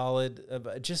kind of solid.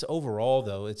 Just overall,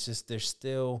 though, it's just there's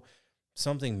still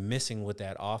something missing with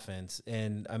that offense.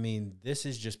 And, I mean, this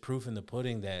is just proof in the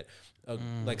pudding that,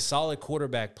 like, solid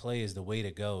quarterback play is the way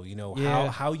to go. You know,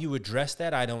 how you address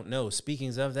that, I don't know.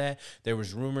 Speaking of that, there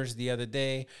was rumors the other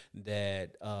day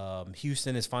that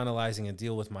Houston is finalizing a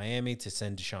deal with Miami to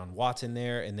send Deshaun Watson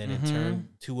there, and then in turn,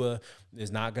 Tua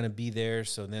is not going to be there.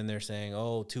 So then they're saying,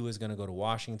 Tua is going to go to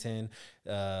Washington.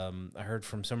 I heard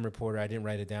from some reporter, I didn't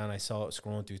write it down, I saw it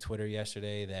scrolling through Twitter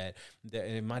yesterday, that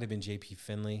it might have been JP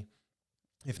Finley.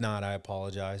 If not, I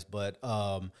apologize. But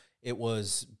it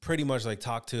was pretty much like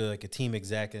talk to like a team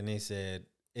exec, and they said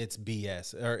it's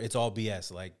BS, or it's all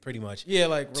BS, like pretty much. Yeah,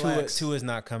 like relax. Tua is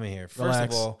not coming here. First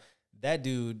Relax. of all, that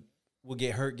dude will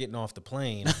get hurt getting off the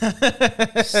plane.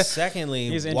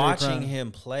 Secondly, watching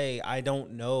him play, I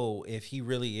don't know if he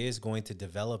really is going to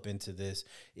develop into this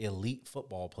elite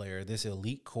football player, this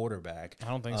elite quarterback. I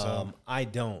don't think so. I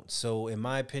don't. So in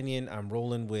my opinion, I'm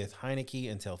rolling with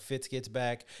Heineke until Fitz gets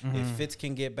back. If Fitz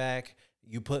can get back,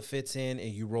 you put Fitz in and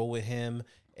you roll with him.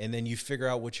 And then you figure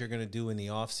out what you're going to do in the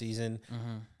offseason.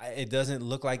 It doesn't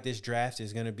look like this draft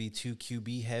is going to be too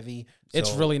QB heavy. So,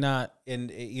 it's really not.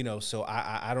 And, so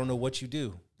I don't know what you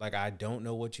do. Like, I don't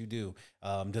know what you do.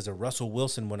 Does a Russell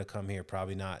Wilson want to come here?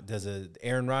 Probably not. Does a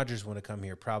Aaron Rodgers want to come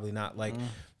here? Probably not. Like,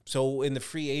 so in the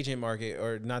free agent market,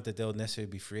 or not that they'll necessarily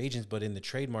be free agents, but in the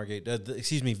trade market,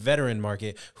 veteran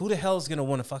market, who the hell is going to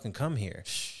want to fucking come here?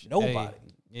 Nobody. Hey.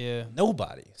 Yeah.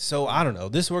 Nobody. So I don't know.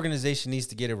 This organization needs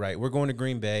to get it right. We're going to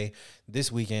Green Bay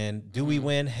this weekend. Do we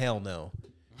win? Hell no.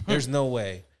 There's no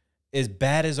way. As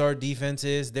bad as our defense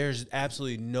is, there's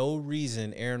absolutely no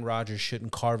reason Aaron Rodgers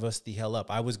shouldn't carve us the hell up.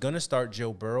 I was going to start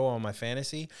Joe Burrow on my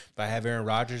fantasy, but I have Aaron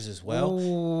Rodgers as well.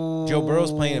 Ooh. Joe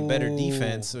Burrow's playing a better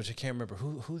defense, which I can't remember.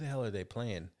 Who the hell are they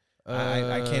playing?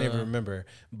 I can't even remember.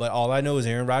 But all I know is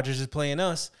Aaron Rodgers is playing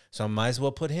us, so I might as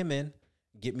well put him in.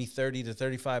 Get me 30 to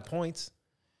 35 points.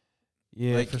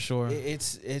 Yeah, for sure.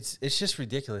 It's just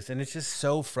ridiculous, and it's just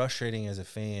so frustrating as a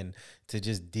fan to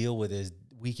just deal with this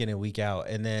week in and week out.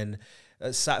 And then,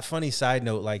 funny side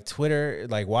note, like Twitter,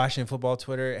 like Washington football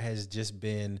Twitter has just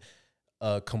been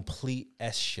a complete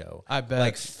S show. I bet.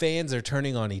 Like, fans are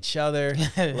turning on each other.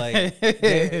 Like,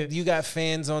 you got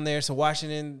fans on there. So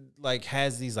Washington like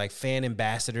has these like fan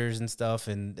ambassadors and stuff,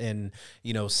 and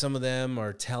some of them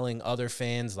are telling other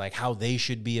fans like how they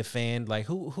should be a fan. Like,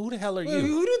 who the hell are you?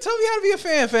 Who didn't tell me how to be a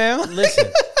fan, fam?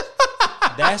 Listen.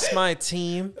 That's my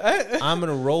team. I'm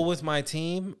gonna roll with my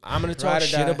team. I'm gonna talk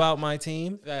shit about my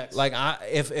team. Facts. Like,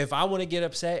 if I want to get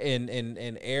upset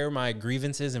and air my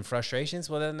grievances and frustrations,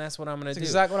 well, then that's what I'm gonna do.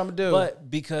 Exactly what I'm gonna do.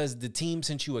 But because the team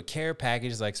sent you a care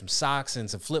package, like some socks and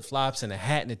some flip flops and a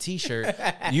hat and a t-shirt,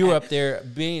 you're up there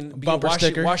being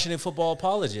Washington football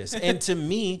apologist. And to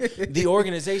me, the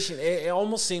organization, it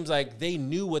almost seems like they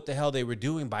knew what the hell they were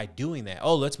doing by doing that.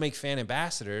 Oh, let's make fan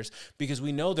ambassadors because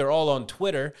we know they're all on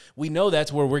Twitter. We know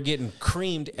that's where we're getting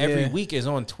creamed every week is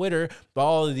on Twitter by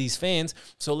all of these fans.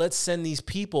 So let's send these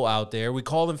people out there. We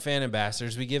call them fan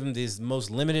ambassadors. We give them this most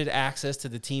limited access to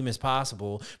the team as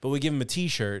possible, but we give them a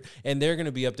t-shirt, and they're going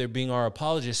to be up there being our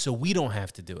apologists so we don't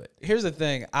have to do it. Here's the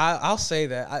thing. I'll say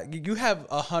that. You have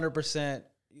 100%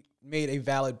 made a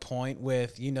valid point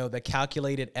with, the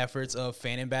calculated efforts of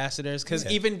fan ambassadors. Because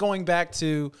even going back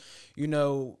to, I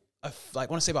want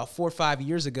to say about 4 or 5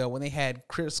 years ago when they had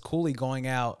Chris Cooley going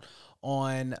out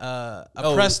on a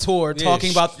press tour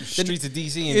talking about the streets of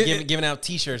DC and giving out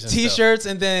t-shirts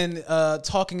and then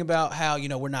talking about how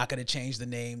we're not going to change the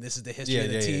name, this is the history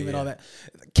of the team and all that.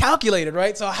 Calculated,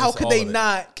 right? So how could they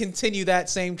not continue that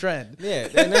same trend? Yeah,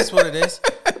 and that's what it is.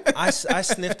 I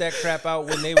sniffed that crap out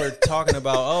when they were talking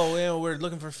about, we're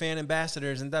looking for fan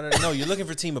ambassadors and da-da-da. No, you're looking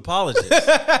for team apologists.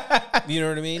 You know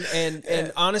what I mean?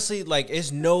 And honestly, like,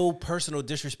 it's no personal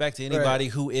disrespect to anybody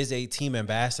who is a team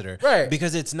ambassador, right?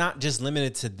 Because it's not just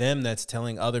limited to them that's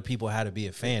telling other people how to be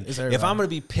a fan. If I'm going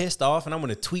to be pissed off and I'm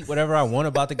going to tweet whatever I want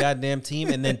about the goddamn team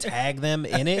and then tag them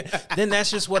in it, then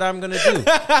that's just what I'm going to do.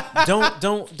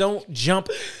 Don't jump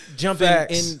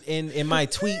in my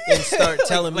tweet and start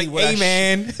telling me what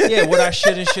what I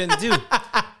should and shouldn't do.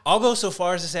 I'll go so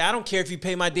far as to say, I don't care if you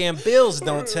pay my damn bills.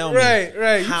 Don't tell me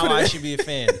how I should be a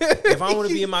fan. If I want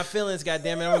to be in my feelings,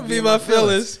 goddamn it, I'm going to be in my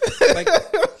feelings.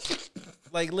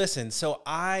 Like, listen, so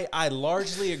I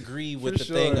largely agree with the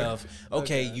thing of,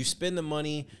 you spend the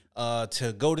money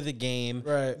to go to the game.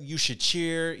 Right. You should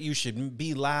cheer. You should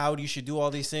be loud. You should do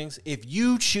all these things. If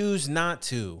you choose not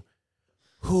to,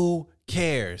 who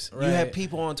cares? Right. You have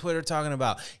people on Twitter talking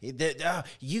about that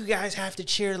you guys have to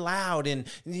cheer loud, and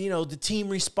the team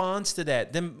responds to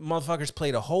that. Them motherfuckers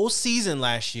played a whole season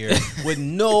last year with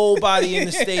nobody in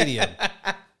the stadium.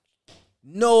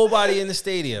 Nobody in the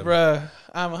stadium. Bruh,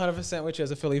 I'm 100% with you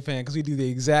as a Philly fan because we do the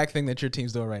exact thing that your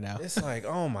team's doing right now. It's like,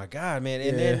 oh my God, man.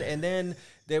 And then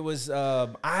there was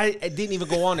I didn't even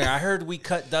go on there. I heard we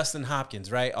cut Dustin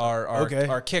Hopkins, right?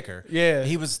 Our kicker. Yeah.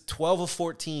 He was 12 of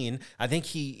 14. I think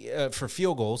he for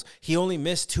field goals, he only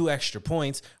missed 2 extra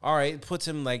points. All right, it puts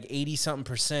him like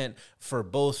 80-something% for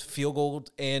both field goal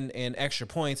and extra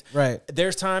points. Right.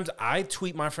 There's times I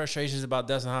tweet my frustrations about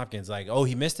Dustin Hopkins, like, oh,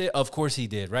 he missed it? Of course he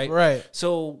did, right? Right.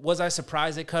 So was I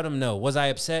surprised they cut him? No. Was I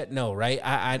upset? No, right?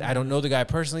 I don't know the guy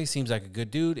personally. Seems like a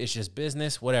good dude. It's just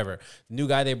business, whatever. New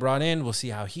guy they brought in, we'll see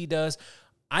how he does.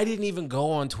 I didn't even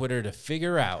go on Twitter to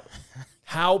figure out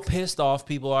how pissed off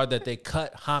people are that they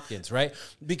cut Hopkins, right?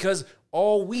 Because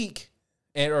all week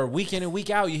or week in and week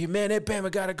out, you hear, man, that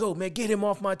Bama gotta go, man, get him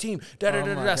off my team.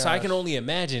 So I can only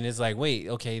imagine it's like, wait,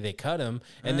 okay, they cut him,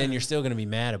 and then you're still gonna be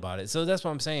mad about it. So that's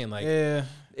what I'm saying. Like,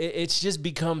 it's just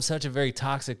become such a very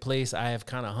toxic place. I have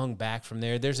kind of hung back from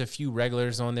there. There's a few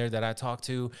regulars on there that I talk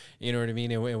to, you know what I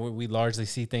mean? And we largely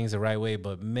see things the right way,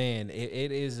 but man,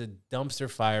 it is a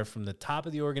dumpster fire from the top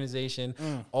of the organization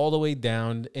all the way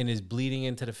down and is bleeding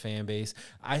into the fan base.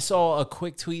 I saw a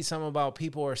quick tweet, something about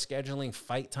people are scheduling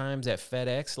fight times at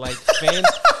FedEx. Like fans...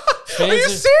 Are you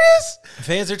serious?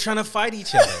 Fans are trying to fight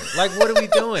each other. Like, what are we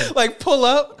doing? Like, pull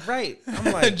up? Right.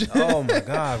 I'm like, oh, my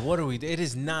God. What are we doing? It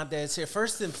is not that serious.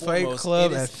 First and foremost, Fight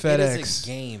Club at FedEx. It is a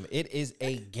game. It is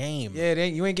a game. Yeah,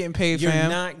 you ain't getting paid, You're fam.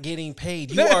 not getting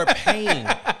paid. You are paying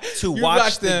to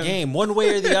watch the game one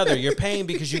way or the other. You're paying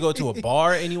because you go to a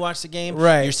bar and you watch the game.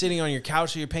 Right. You're sitting on your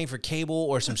couch, so you're paying for cable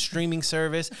or some streaming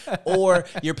service, or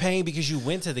you're paying because you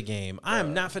went to the game. I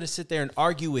am not going to sit there and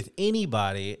argue with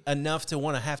anybody enough to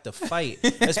want to have to fight,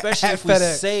 especially if we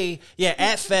say,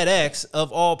 at FedEx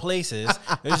of all places,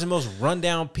 there's the most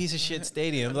rundown piece of shit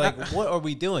stadium. Like, what are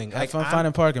we doing? Like, I'm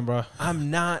finding parking, bro.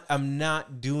 I'm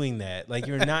not doing that. Like,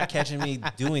 you're not catching me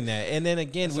doing that. And then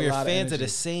again, we're fans of the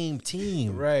same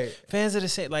team, right? Fans of the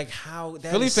same. Like, how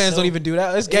that Philly fans don't even do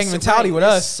that. It's gang mentality with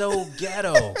it's us. So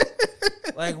ghetto.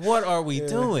 Like, what are we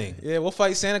doing? Yeah, we'll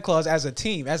fight Santa Claus as a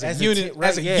team, as a unit,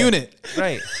 unit.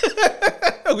 Right.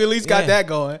 We at least got that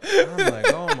going. I'm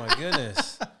like, oh my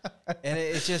goodness. And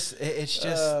it is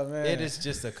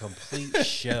just a complete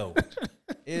show.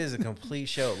 It is a complete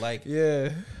show. Like,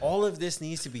 all of this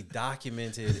needs to be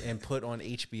documented and put on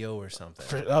HBO or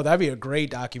something. That'd be a great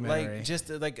documentary. Like, just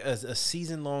like a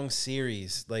season-long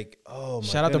series. Like, oh my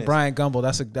Shout out to Brian Gumbel.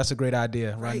 That's a great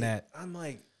idea. Right. Run that. I'm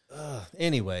like,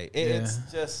 anyway, it's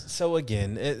just, so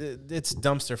again, it's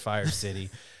dumpster fire city.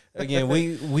 Again,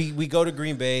 we go to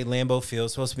Green Bay, Lambeau Field.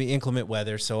 It's supposed to be inclement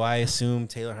weather, so I assume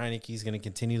Taylor Heineke is going to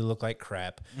continue to look like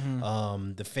crap.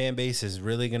 The fan base is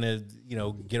really going to,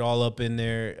 get all up in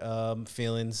their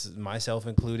feelings, myself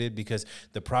included, because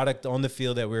the product on the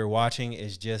field that we were watching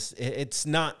is just it's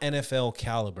not NFL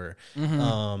caliber.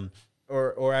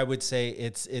 Or I would say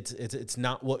it's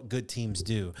not what good teams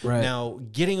do. Right. Now,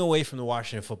 getting away from the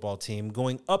Washington football team,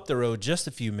 going up the road just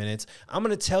a few minutes, I'm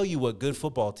going to tell you what good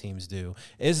football teams do.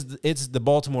 It's the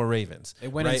Baltimore Ravens. They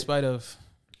win in spite of.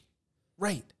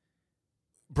 Right.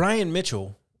 Brian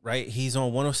Mitchell, right? He's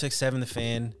on 106.7 The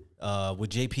Fan with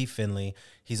JP Finley.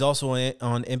 He's also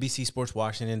on NBC Sports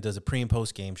Washington, does a pre and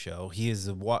post game show. He is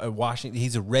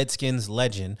he's a Redskins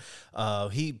legend.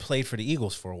 He played for the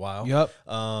Eagles for a while. Yep.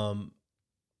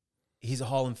 He's a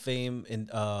Hall of Fame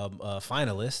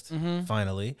finalist,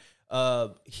 finally.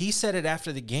 He said it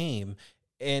after the game,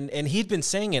 and he'd been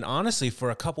saying it, honestly,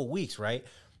 for a couple weeks, right?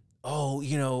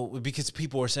 Oh, because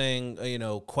people were saying,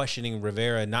 questioning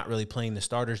Rivera not really playing the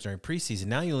starters during preseason.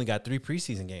 Now you only got 3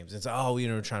 preseason games. It's,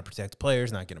 trying to protect the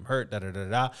players, not get them hurt,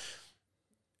 da-da-da-da.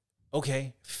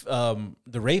 Okay,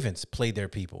 the Ravens played their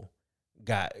people,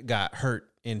 got hurt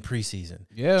in preseason,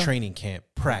 training camp,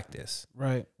 practice.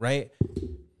 Right.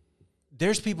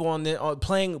 There's people on the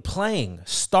playing,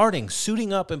 starting,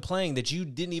 suiting up and playing that you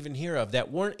didn't even hear of,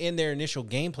 that weren't in their initial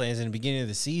game plans in the beginning of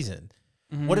the season.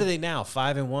 What are they now?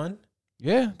 5-1?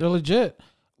 Yeah, they're legit.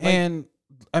 And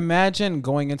imagine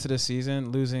going into the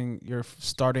season losing your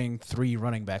starting 3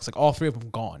 running backs, like all 3 of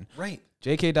them gone. Right.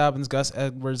 J.K. Dobbins, Gus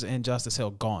Edwards, and Justice Hill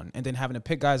gone, and then having to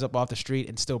pick guys up off the street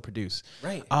and still produce.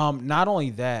 Right. Not only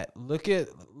that,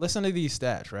 listen to these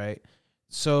stats. Right.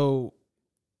 So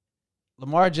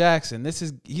Lamar Jackson,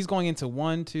 he's going into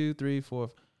 1, 2, 3, 4,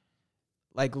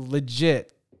 like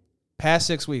legit past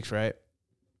 6 weeks, right?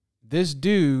 This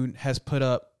dude has put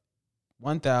up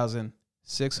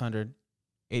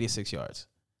 1,686 yards,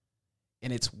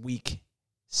 and it's week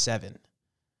 7.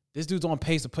 This dude's on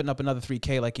pace to putting up another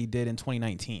 3K like he did in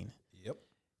 2019. Yep.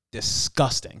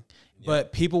 Disgusting. Yep.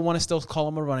 But people want to still call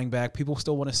him a running back. People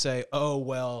still want to say, oh,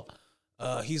 well,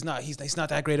 he's not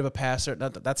that great of a passer.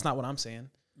 That's not what I'm saying.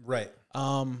 Right.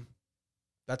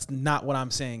 That's not what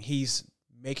I'm saying. He's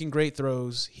making great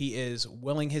throws. He is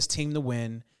willing his team to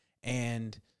win,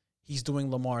 and he's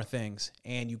doing Lamar things,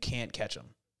 and you can't catch him.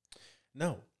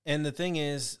 No. And the thing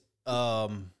is,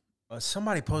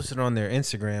 somebody posted on their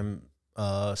Instagram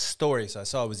story, so I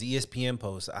saw it was the ESPN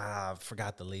post. I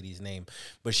forgot the lady's name,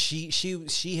 but she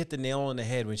hit the nail on the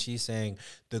head when she's saying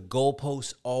the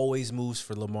goalpost always moves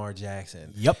for Lamar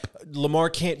Jackson. Yep. Lamar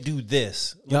can't do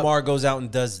this. Yep. Lamar goes out and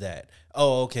does that.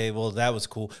 Oh, okay, well, that was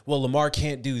cool. Well, Lamar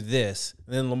can't do this.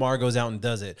 And then Lamar goes out and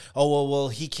does it. Oh, well,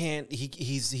 he can't.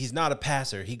 He's not a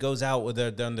passer. He goes out with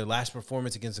their last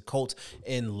performance against the Colts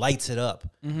and lights it up.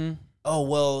 oh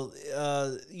well,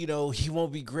 he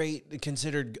won't be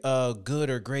considered good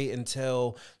or great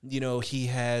until he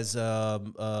has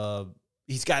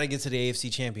he's got to get to the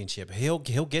AFC Championship. He'll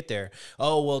get there.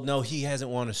 Oh well, no, he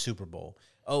hasn't won a Super Bowl.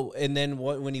 Oh, and then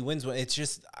when he wins one, it's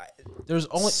just There's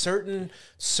only certain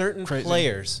Crazy.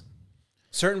 players.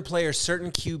 Certain players, certain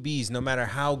QBs, no matter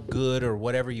how good or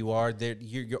whatever you are,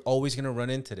 you're always going to run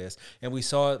into this. And we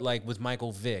saw it like with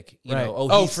Michael Vick.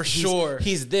 Right. For sure.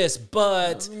 He's this,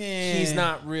 but Yeah. he's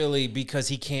not really because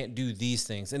he can't do these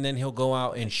things. And then he'll go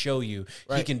out and show you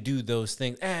he Right. can do those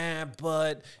things.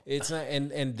 But it's not.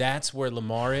 And that's where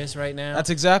Lamar is right now. That's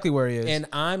exactly where he is. And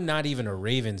I'm not even a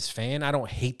Ravens fan. I don't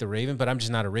hate the Ravens, but I'm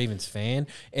just not a Ravens fan.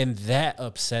 And that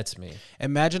upsets me.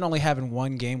 Imagine only having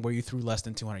one game where you threw less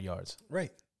than 200 yards. Right.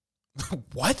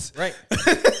 What? Right.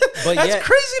 But That's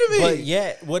crazy to me. But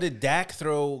yet, what did Dak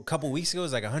throw a couple weeks ago? It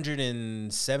was like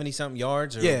 170 something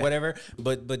yards or whatever.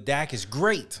 But Dak is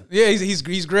great. Yeah,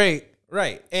 he's great.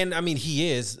 Right. And I mean,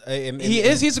 he is.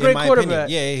 He's a great quarterback.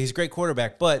 Yeah, he's a great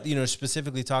quarterback. But,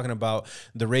 specifically talking about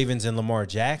the Ravens and Lamar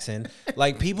Jackson,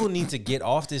 like people need to get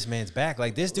off this man's back.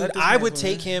 Like this dude, I would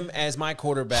take him as my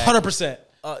quarterback. 100%.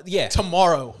 Yeah.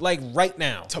 Tomorrow. Like right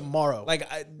now. Tomorrow. Like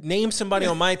name somebody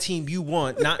on my team you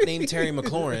want, not name Terry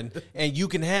McLaurin, and you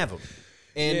can have him.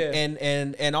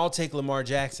 And I'll take Lamar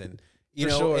Jackson. You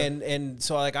know, sure. and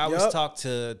so like I always talk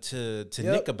to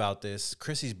Nick about this,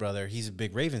 Chrissy's brother. He's a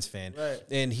big Ravens fan, Right.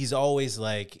 and he's always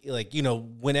like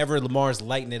whenever Lamar's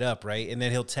lighting it up, right, and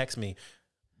then he'll text me,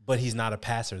 but he's not a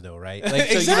passer though, right? Like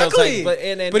so, exactly.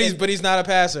 It's like, But he's not a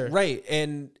passer, right?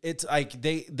 And it's like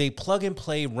they plug and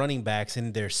play running backs,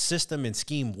 and their system and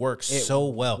scheme works so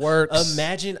well.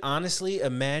 Imagine,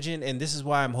 and this is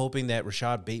why I'm hoping that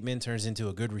Rashad Bateman turns into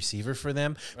a good receiver for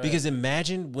them. Right. Because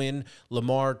imagine when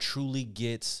Lamar truly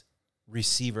gets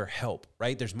receiver help,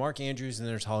 right? There's Mark Andrews and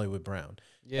there's Hollywood Brown.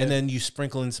 Yeah. And then you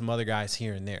sprinkle in some other guys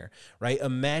here and there, right?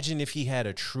 Imagine if he had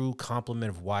a true complement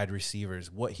of wide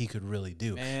receivers, what he could really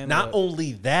do. Not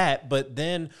only that, but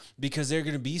then because they're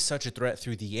going to be such a threat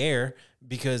through the air,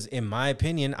 because in my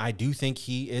opinion, I do think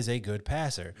he is a good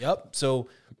passer. Yep. So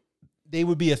they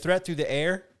would be a threat through the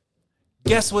air.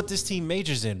 Guess what this team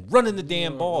majors in? Running the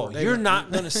damn ball. You're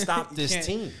not going to stop this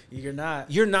team. You're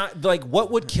not. You're not. Like,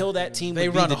 what would kill that team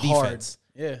would be the defense.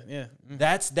 Yeah. Mm-hmm.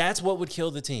 That's what would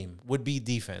kill the team, would be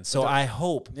defense. So I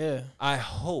hope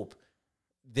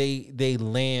they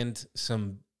land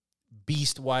some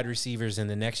beast wide receivers in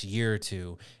the next year or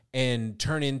two and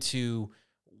turn into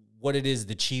what it is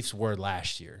the Chiefs were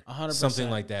last year. 100%. Something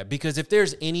like that. Because if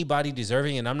there's anybody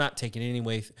deserving, and I'm not taking anything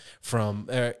away from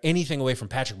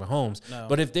Patrick Mahomes,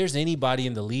 but if there's anybody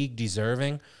in the league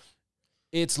deserving,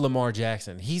 it's Lamar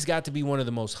Jackson. He's got to be one of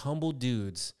the most humble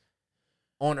dudes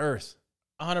on earth.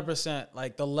 100%.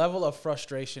 Like the level of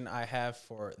frustration I have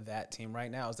for that team right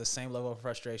now is the same level of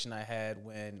frustration I had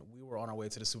when we were on our way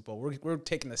to the Super Bowl. We're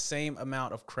taking the same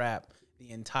amount of crap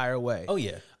the entire way. Oh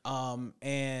yeah.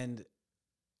 And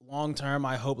long term,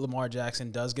 I hope Lamar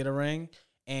Jackson does get a ring.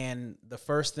 And the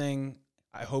first thing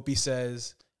I hope he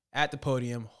says at the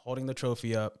podium, holding the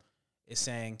trophy up, is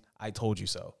saying, "I told you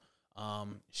so."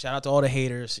 Shout out to all the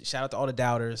haters. Shout out to all the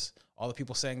doubters. All the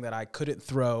people saying that I couldn't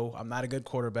throw. I'm not a good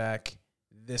quarterback.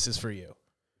 This is for you.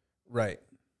 Right.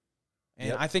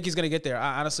 And I think he's going to get there.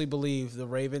 I honestly believe the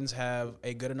Ravens have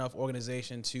a good enough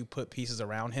organization to put pieces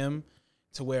around him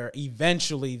to where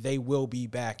eventually they will be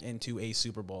back into a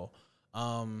Super Bowl.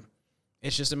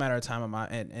 It's just a matter of time,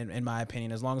 in my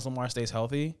opinion. As long as Lamar stays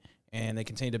healthy and they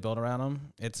continue to build around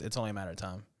him, it's only a matter of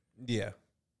time. Yeah.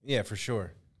 Yeah, for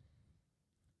sure.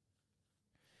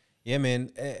 Yeah,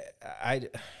 man.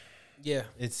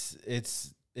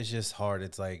 It's just hard.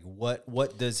 It's like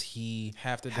what does he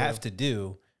have to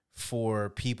do for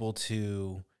people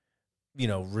to,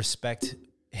 respect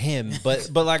him?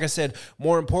 But like I said,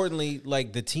 more importantly,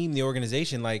 like the team, the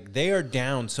organization, like they are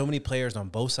down so many players on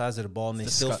both sides of the ball, and they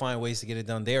still find ways to get it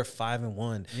done. They are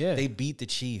 5-1. Yeah, they beat the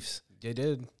Chiefs. They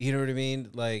did. You know what I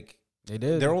mean? Like they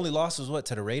did. Their only loss was what,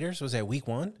 to the Raiders? Was that week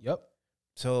 1? Yep.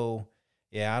 So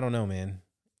yeah, I don't know, man.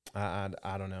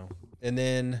 I don't know. And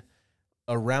then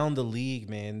around the league,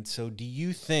 man. So do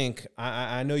you think,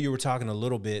 I know you were talking a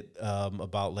little bit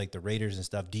about like the Raiders and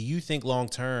stuff. Do you think long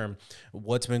term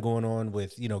what's been going on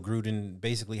with, Gruden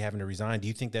basically having to resign, do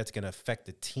you think that's going to affect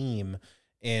the team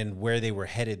and where they were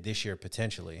headed this year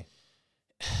potentially?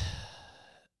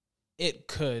 It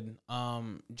could.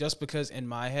 Just because in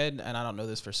my head, and I don't know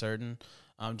this for certain,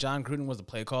 John Gruden was the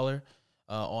play caller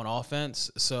on offense.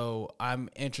 So I'm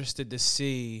interested to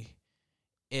see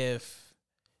if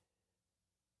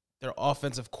their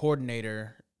offensive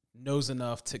coordinator knows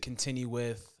enough to continue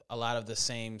with a lot of the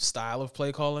same style of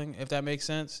play calling, if that makes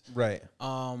sense. Right.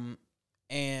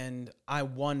 And I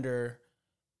wonder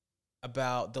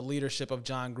about the leadership of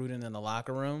John Gruden in the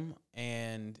locker room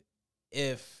and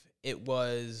if it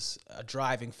was a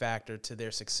driving factor to their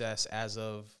success as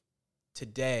of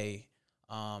today,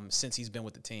 since he's been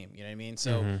with the team. You know what I mean?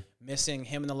 So missing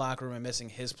him in the locker room and missing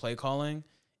his play calling,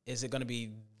 is it going to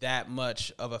be that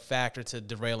much of a factor to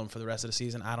derail him for the rest of the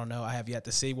season? I don't know. I have yet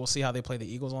to see. We'll see how they play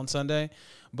the Eagles on Sunday.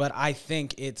 But I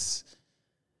think it's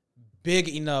big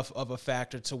enough of a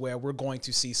factor to where we're going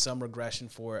to see some regression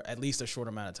for at least a short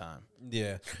amount of time.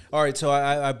 Yeah. All right. So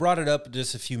I brought it up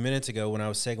just a few minutes ago when I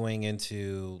was segueing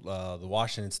into the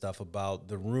Washington stuff about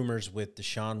the rumors with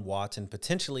Deshaun Watson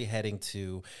potentially heading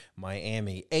to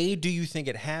Miami. Do you think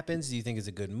it happens? Do you think it's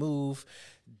a good move?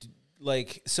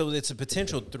 So it's a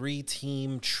potential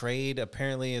 3-team trade.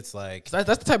 Apparently, it's like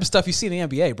that's the type of stuff you see in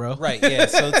the NBA, bro. Right? Yeah.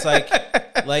 So it's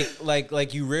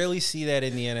like you rarely see that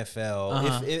in the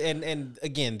NFL. And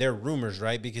again, they're rumors,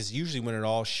 right? Because usually when it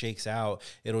all shakes out,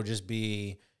 it'll just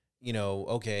be,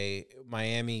 okay,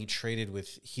 Miami traded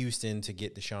with Houston to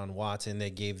get Deshaun Watson.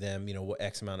 They gave them,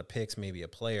 X amount of picks, maybe a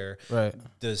player. Right.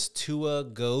 Does Tua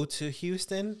go to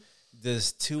Houston?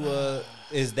 Does Tua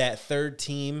is that third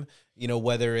team?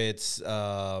 Whether it's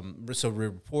so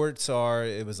reports are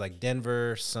it was like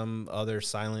Denver, some other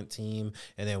silent team,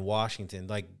 and then Washington.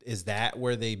 Like, is that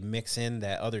where they mix in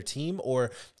that other team,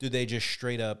 or do they just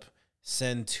straight up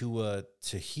send Tua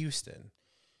to Houston?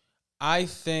 I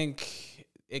think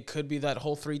it could be that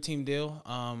whole 3-team deal,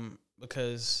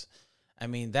 because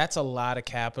that's a lot of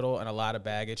capital and a lot of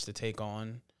baggage to take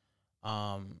on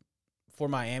for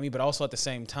Miami, but also at the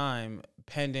same time,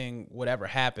 pending whatever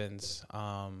happens.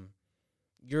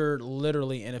 You're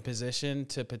literally in a position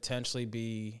to potentially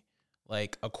be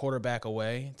like a quarterback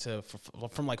away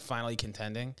from like finally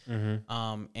contending.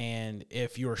 And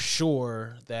if you're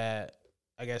sure that,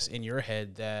 I guess in your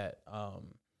head that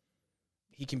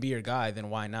he can be your guy, then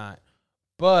why not?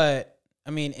 But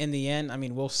in the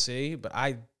end, we'll see. But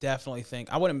I definitely think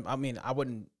I wouldn't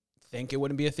think it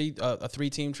wouldn't be a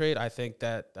 3-team trade. I think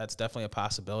that's definitely a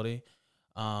possibility.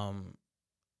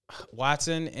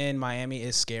 Watson in Miami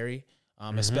is scary.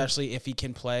 Especially if he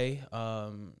can play,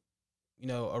 a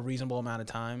reasonable amount of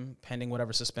time, pending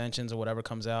whatever suspensions or whatever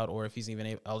comes out, or if he's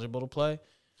even eligible to play.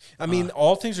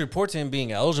 All things report to him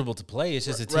being eligible to play. It's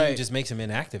just the team just makes him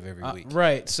inactive every week.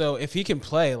 Right. So if he can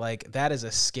play, like, that is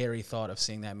a scary thought of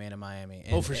seeing that man in Miami.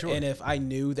 And, for sure. And if I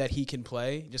knew that he can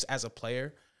play just as a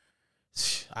player,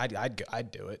 I'd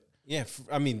do it. Yeah,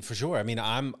 for sure.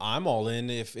 I'm all in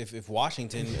if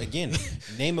Washington, again,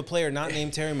 name a player not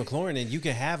named Terry McLaurin, and you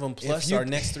can have him plus our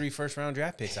next 3 first-round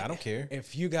draft picks. I don't care.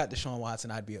 If you got Deshaun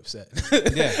Watson, I'd be upset.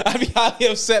 Yeah. I'd be highly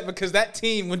upset because that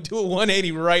team would do a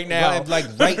 180 right now.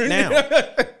 Right now.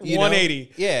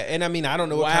 180. Yeah, and I don't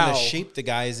know what kind of shape the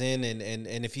guy's in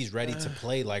and if he's ready to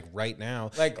play like right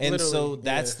now. And so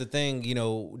that's the thing,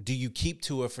 do you keep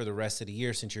Tua for the rest of the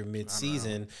year since you're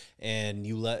mid-season and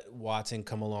you let Watson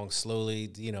come along slowly,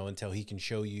 until he can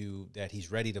show you that he's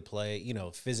ready to play,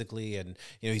 physically, and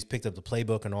he's picked up the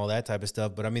playbook and all that type of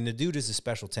stuff. But the dude is a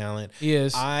special talent. He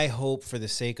is. I hope for the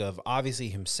sake of obviously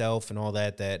himself and all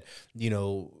that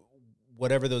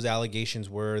whatever those allegations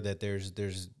were, that there's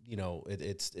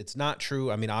it's not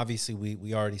true. Obviously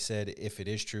we already said if it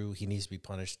is true, he needs to be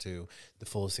punished to the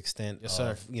fullest extent. Yes,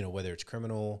 sir. Whether it's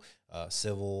criminal,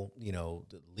 civil,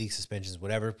 league suspensions,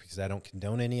 whatever, because I don't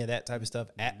condone any of that type of stuff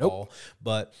at all.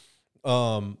 But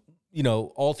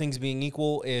all things being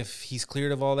equal, if he's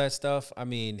cleared of all that stuff,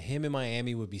 him in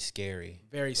Miami would be scary.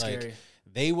 Very scary.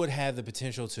 They would have the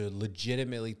potential to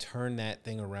legitimately turn that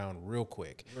thing around real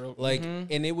quick.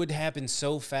 And it would happen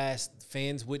so fast,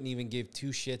 fans wouldn't even give 2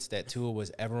 shits that Tua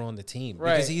was ever on the team.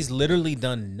 Right. Because he's literally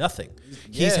done nothing.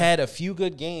 Yeah. He's had a few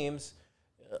good games,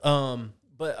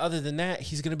 but other than that,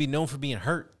 he's going to be known for being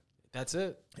hurt. That's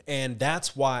it. And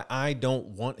that's why I don't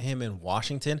want him in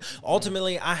Washington.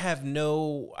 Ultimately, I have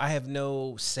no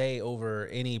say over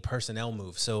any personnel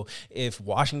move. So if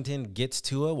Washington gets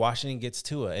Tua, Washington gets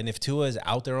Tua. And if Tua is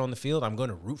out there on the field, I'm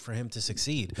going to root for him to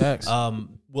succeed. Thanks.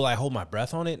 Will I hold my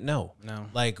breath on it? No.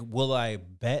 Will I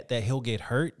bet that he'll get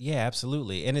hurt? Yeah,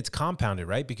 absolutely. And it's compounded,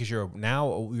 right? Because you're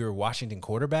a Washington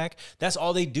quarterback. That's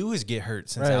all they do is get hurt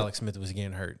since Alex Smith was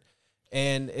getting hurt.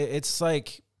 And it's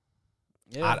like,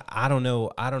 yeah. I don't know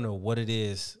what it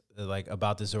is like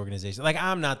about this organization. Like,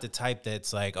 I'm not the type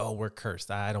that's like, oh, we're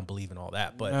cursed. I don't believe in all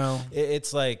that. But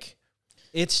it's like,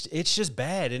 it's just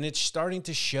bad. And it's starting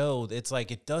to show. It's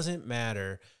like, it doesn't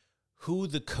matter who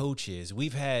the coach is.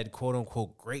 We've had quote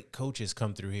unquote great coaches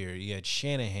come through here. You had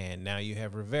Shanahan, now you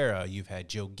have Rivera, you've had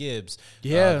Joe Gibbs,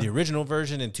 the original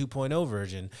version and 2.0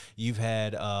 version. You've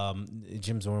had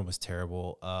Jim Zorn was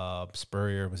terrible,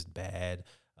 Spurrier was bad,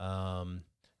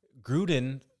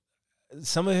 Gruden.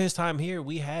 Some of his time here,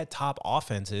 we had top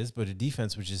offenses, but the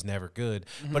defense was just never good.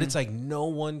 But it's like no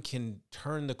one can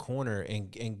turn the corner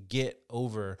and get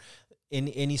over in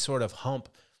any sort of hump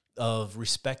of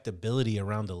respectability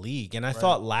around the league. And I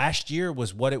thought last year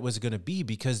was what it was going to be,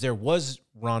 because there was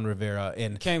Ron Rivera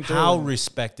and how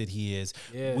respected he is.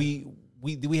 Yeah.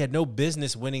 We had no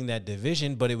business winning that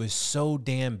division, but it was so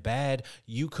damn bad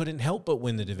you couldn't help but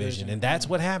win the division. And that's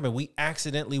what happened. We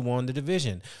accidentally won the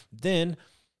division. Then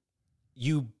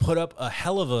you put up a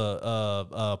hell of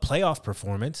a playoff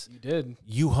performance. You did.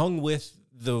 You hung with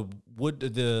the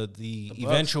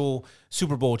eventual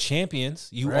Super Bowl champions.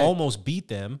 You almost beat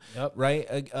them,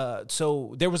 right?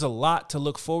 So there was a lot to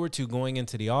look forward to going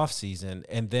into the offseason,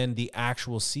 and then the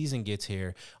actual season gets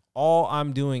here. All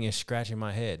I'm doing is scratching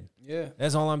my head. Yeah.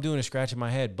 That's all I'm doing is scratching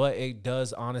my head. But it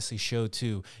does honestly show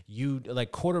too,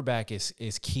 like quarterback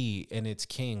is key and it's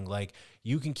king. Like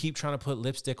you can keep trying to put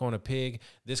lipstick on a pig.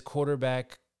 This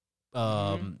quarterback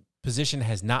position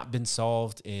has not been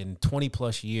solved in 20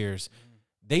 plus years.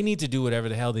 They need to do whatever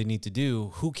the hell they need to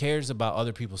do. Who cares about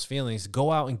other people's feelings?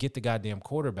 Go out and get the goddamn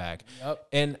quarterback. Yep.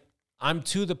 And I'm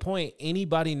to the point,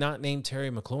 anybody not named Terry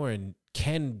McLaurin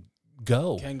can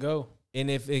go.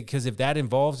 And because if that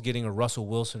involves getting a Russell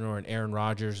Wilson or an Aaron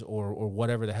Rodgers or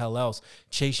whatever the hell else,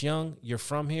 Chase Young, you're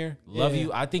from here, love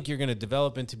you. I think you're going to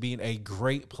develop into being a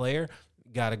great player.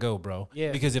 Got to go, bro.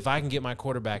 Yeah. Because if I can get my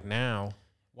quarterback now,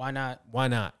 why not?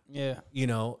 Yeah. You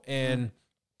know, and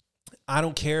I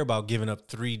don't care about giving up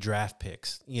 3 draft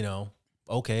picks, you know.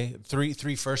 Okay, three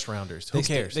first rounders. Who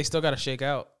cares? They still got to shake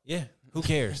out. Yeah. Who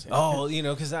cares? Oh, you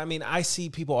know, because I mean, I see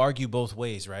people argue both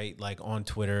ways, right? Like on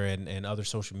Twitter and other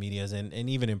social medias and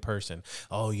even in person.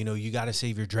 Oh, you know, you got to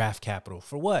save your draft capital.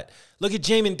 For what? Look at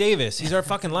Jamin Davis. He's our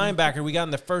fucking linebacker we got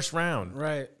in the first round.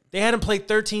 Right. They had him play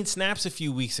 13 snaps a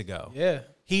few weeks ago. Yeah.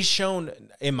 He's shown,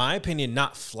 in my opinion,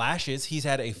 not flashes. He's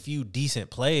had a few decent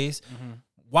plays.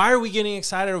 Why are we getting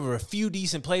excited over a few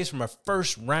decent plays from a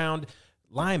first round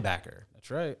linebacker? That's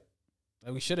right.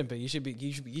 Like we shouldn't be. You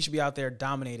should be out there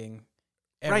dominating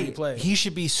every play. He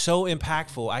should be so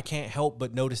impactful. I can't help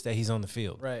but notice that he's on the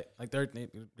field. Right. Like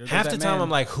half the time I'm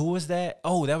like, who was that?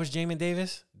 Oh, that was Jamin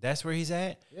Davis? That's where he's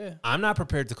at? Yeah. I'm not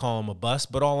prepared to call him a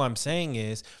bust, but all I'm saying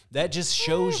is that just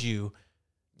shows you,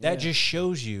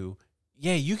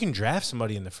 yeah, you can draft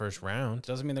somebody in the first round.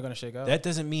 Doesn't mean they're going to shake out. That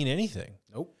doesn't mean anything.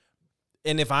 Nope.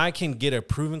 And if I can get a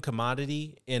proven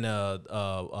commodity in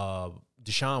a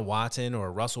Deshaun Watson or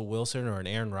a Russell Wilson or an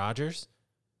Aaron Rodgers,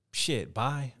 shit,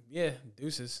 bye. Yeah,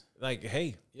 deuces. Like,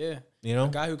 hey. Yeah. You know? A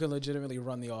guy who can legitimately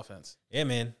run the offense. Yeah,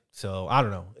 man. So, I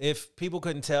don't know. If people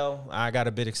couldn't tell, I got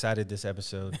a bit excited this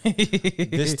episode.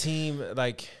 This team,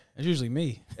 like... It's usually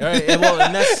me. All right, and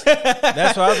that's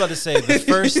what I was about to say.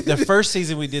 The first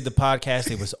season we did the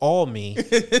podcast, it was all me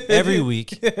every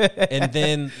week. And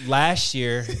then last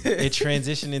year, it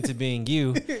transitioned into being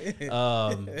you.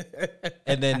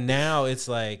 And then now it's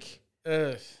like...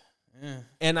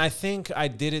 And I think I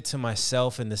did it to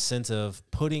myself in the sense of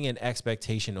putting an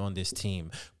expectation on this team,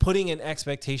 putting an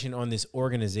expectation on this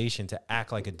organization to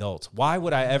act like adults. Why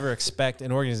would I ever expect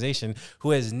an organization who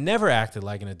has never acted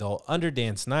like an adult under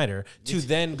Dan Snyder to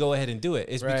then go ahead and do it?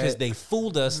 It's because they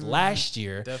fooled us last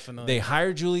year. Definitely. They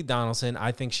hired Julie Donaldson.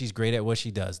 I think she's great at what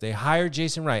she does. They hired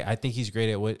Jason Wright. I think he's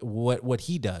great at what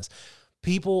he does.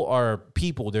 People are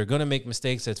people. They're going to make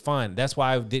mistakes. That's fine. That's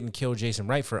why I didn't kill Jason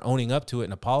Wright for owning up to it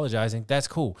and apologizing. That's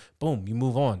cool. Boom, you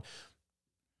move on.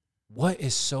 What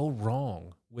is so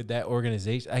wrong with that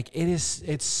organization? Like,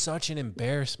 it's such an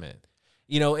embarrassment.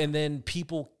 You know, and then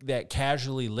people that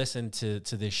casually listen to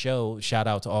this show, shout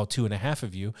out to all 2.5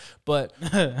 of you, but,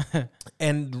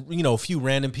 and, you know, a few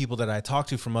random people that I talk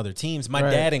to from other teams, my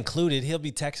dad included, he'll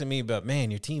be texting me about,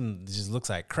 man, your team just looks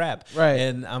like crap. Right.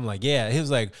 And I'm like, yeah. He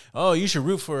was like, oh, you should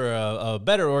root for a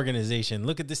better organization.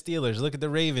 Look at the Steelers, look at the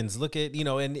Ravens, look at, you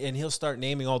know, and he'll start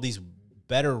naming all these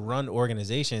better run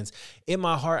organizations. In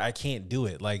my heart, I can't do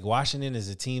it. Like, Washington is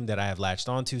a team that I have latched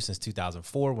onto since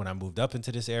 2004 when I moved up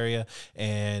into this area,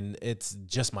 and it's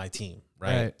just my team,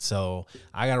 right? So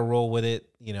I got to roll with it,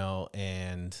 you know,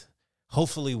 and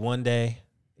hopefully one day,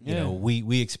 you know,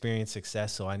 we experience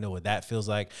success, so I know what that feels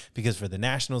like, because for the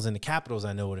Nationals and the Capitals,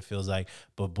 I know what it feels like.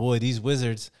 But boy, these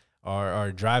Wizards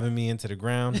are driving me into the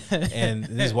ground, and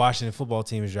this Washington football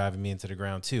team is driving me into the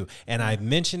ground too. And I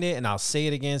mentioned it, and I'll say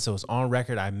it again, so it's on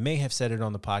record. I may have said it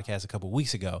on the podcast a couple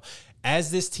weeks ago. As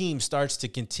this team starts to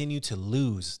continue to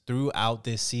lose throughout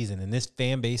this season, and this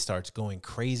fan base starts going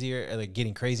crazier, like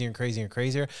getting crazier and crazier and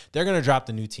crazier, they're going to drop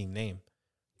the new team name.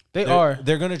 They're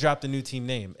going to drop the new team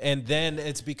name. And then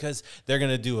it's because they're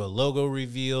going to do a logo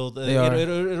reveal.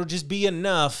 It'll just be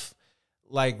enough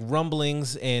like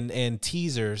rumblings and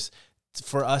teasers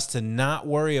for us to not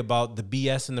worry about the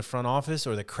BS in the front office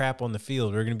or the crap on the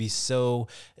field. We're going to be so,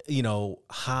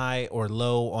 high or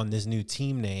low on this new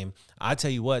team name. I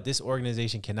tell you what, this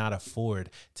organization cannot afford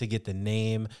to get the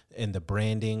name and the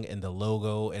branding and the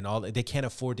logo and all. They can't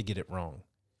afford to get it wrong.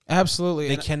 Absolutely.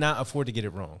 They cannot afford to get it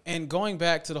wrong. And going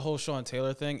back to the whole Sean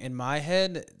Taylor thing, in my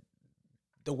head,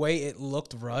 the way it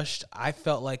looked rushed, I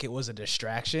felt like it was a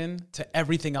distraction to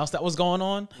everything else that was going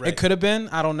on. Right. It could have been.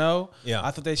 I don't know. Yeah.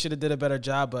 I thought they should have did a better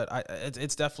job, but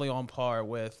it's definitely on par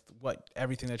with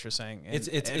everything that you're saying. And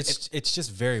it's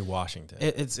just very Washington.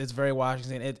 It's very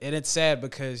Washington. And it's sad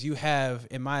because you have,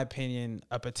 in my opinion,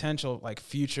 a potential like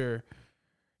future,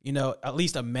 at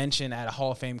least a mention at a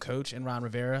Hall of Fame coach in Ron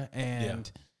Rivera.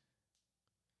 And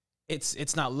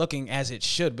it's not looking as it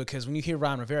should, because when you hear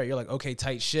Ron Rivera, you're like, okay,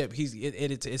 tight ship.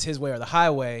 It's his way or the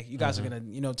highway. You guys are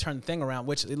gonna turn the thing around,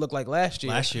 which it looked like last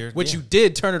year, which you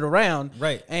did turn it around,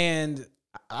 right? And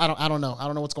I don't know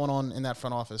what's going on in that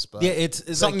front office, but it's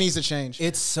something like, needs to change.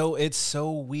 It's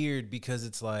so weird because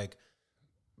it's like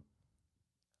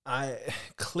I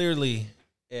clearly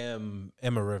am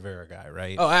a Rivera guy,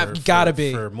 right? Oh, gotta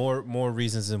be for more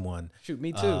reasons than one. Shoot,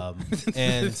 me too.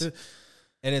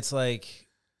 And it's like,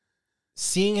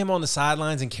 seeing him on the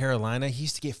sidelines in Carolina, he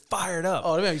used to get fired up.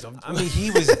 Oh, he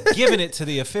was giving it to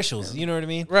the officials. You know what I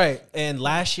mean? Right. And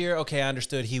last year, okay, I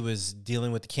understood he was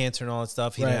dealing with the cancer and all that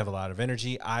stuff. He didn't have a lot of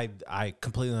energy. I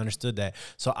completely understood that.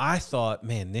 So I thought,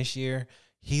 man, this year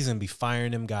he's going to be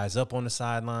firing them guys up on the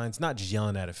sidelines, not just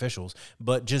yelling at officials,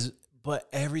 but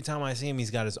every time I see him,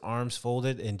 he's got his arms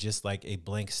folded and just like a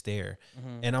blank stare.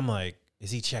 Mm-hmm. And I'm like,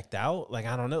 is he checked out? Like,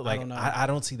 I don't know. Like, I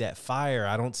don't see that fire.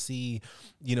 I don't see,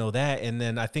 that. And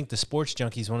then I think the Sports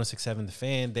Junkies, 106.7 The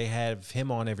Fan, they have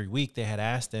him on every week. They had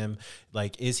asked him,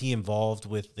 like, is he involved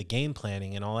with the game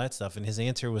planning and all that stuff? And his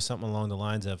answer was something along the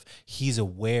lines of, he's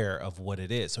aware of what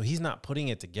it is. So he's not putting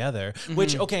it together,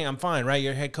 which, okay, I'm fine, right?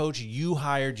 You're head coach. You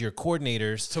hired your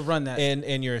coordinators to run that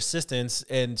and your assistants.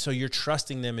 And so you're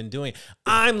trusting them in doing.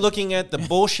 I'm looking at the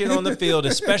bullshit on the field,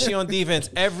 especially on defense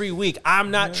every week.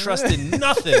 I'm not trusting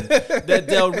nothing that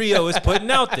Del Rio is putting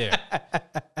out there,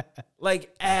 like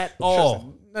at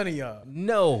all. None of y'all.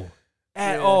 No,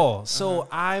 at all. So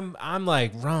I'm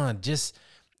like, Ron,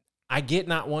 I get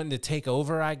not wanting to take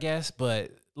over, I guess,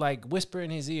 but like whisper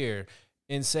in his ear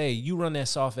and say, you run that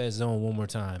soft edge zone one more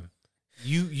time.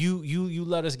 You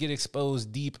let us get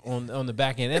exposed deep on the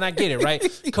back end. And I get it, right?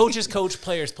 Coaches coach,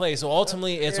 players play. So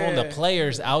ultimately it's on the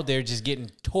players out there just getting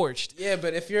torched. Yeah,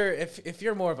 but if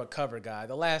you're more of a cover guy,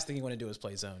 the last thing you want to do is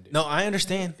play zone, dude. No, I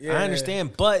understand. Yeah. I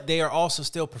understand. But they are also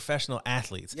still professional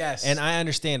athletes. Yes. And I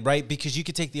understand, right? Because you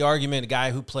could take the argument, a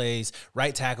guy who plays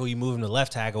right tackle, you move him to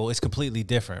left tackle, it's completely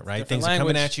different, right? Things are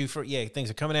coming at you things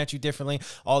are coming at you differently,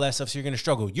 all that stuff. So you're gonna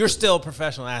struggle. You're still a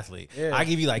professional athlete. Yeah. I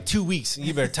give you like 2 weeks and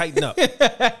you better tighten up.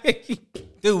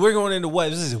 Dude, we're going into what?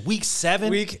 This is week 7?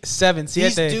 Week 7.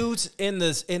 These dudes in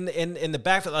the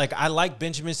backfield, like I like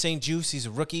Benjamin St. Juice. He's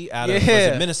a rookie out of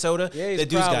Minnesota. Yeah, that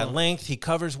dude's got length. He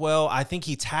covers well. I think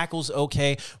he tackles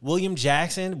okay. William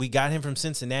Jackson, we got him from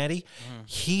Cincinnati.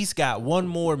 He's got one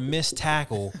more missed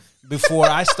tackle before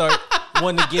I start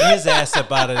wanting to get his ass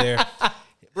up out of there.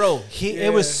 Bro,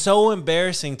 it was so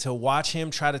embarrassing to watch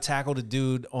him try to tackle the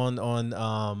dude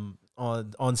on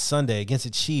Sunday against the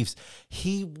Chiefs.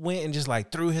 He went and just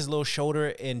like threw his little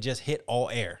shoulder and just hit all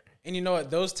air. And you know what?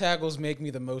 Those tackles make me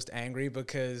the most angry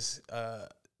because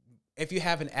if you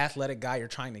have an athletic guy you're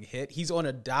trying to hit, he's going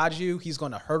to dodge you. He's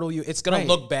going to hurdle you. It's going to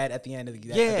look bad at the end of the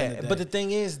day. Yeah, but the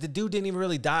thing is, the dude didn't even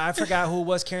really dodge. I forgot who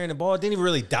was carrying the ball. Didn't even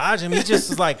really dodge him. He just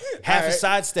was like half a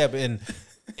sidestep and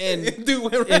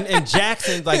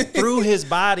Jackson like threw his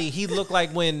body. He looked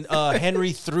like when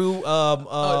Henry threw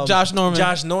Josh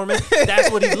Norman.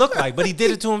 That's what he looked like, but he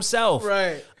did it to himself.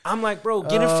 Right. I'm like, bro,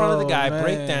 get in front of the guy,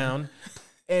 break down,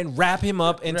 and wrap him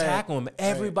up and tackle him.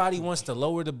 Everybody wants to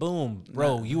lower the boom.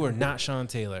 Bro, you are not Sean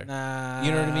Taylor. Nah.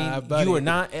 You know what I mean? Buddy, you are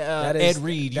not Ed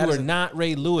Reed. You are not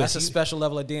Ray Lewis. That's a special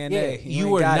level of DNA. Yeah,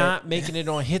 you are not making it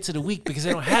on Hits of the Week because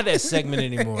they don't have that segment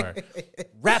anymore.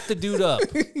 Wrap the dude up.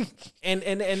 And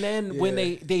then when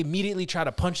they immediately try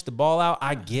to punch the ball out,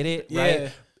 I get it,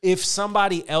 right? if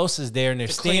somebody else is there and they're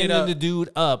clean it standing up. the dude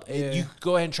up, and Yeah. you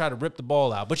go ahead and try to rip the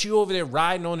ball out, but you over there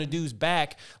riding on the dude's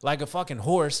back like a fucking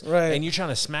horse, Right. and you're trying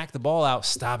to smack the ball out,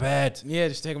 stop it. Yeah,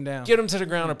 just take him down. Get him to the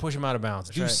ground or push him out of bounds.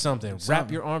 Do right. something. Do Wrap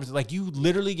something. your arms. Like, you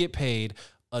literally get paid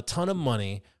a ton of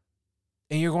money,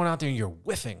 and you're going out there and you're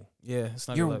whiffing. Yeah, it's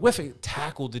not You're good luck. whiffing.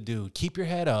 Tackle the dude. Keep your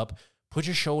head up. Put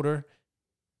your shoulder.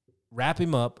 Wrap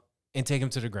him up and take him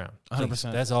to the ground. 100%. Please.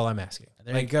 That's all I'm asking.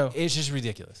 There you go. It's just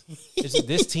ridiculous. It's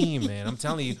this team, man. I'm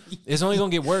telling you, it's only gonna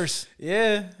get worse.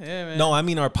 Yeah, man. No, I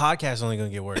mean our podcast is only gonna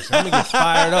get worse. I'm gonna get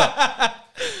fired up.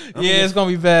 It's gonna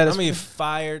be bad. I'm gonna get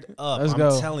fired up. Let's I'm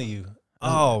go. telling you.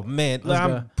 Oh man, Let's I'm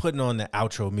go. putting on the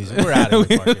outro music. We're out of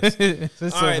here, Marcus. It's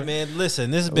All right, over. man.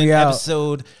 Listen, this has been We out.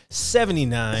 episode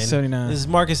 79. 79. This is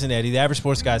Marcus and Eddie, the Average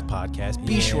Sports Guys podcast.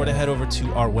 Be sure to head over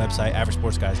to our website,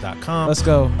 averagesportsguys.com. Let's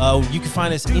go. You can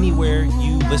find us anywhere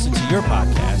you listen to your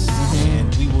podcasts,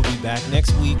 and we will be back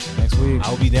next week. Next week.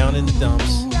 I'll be down in the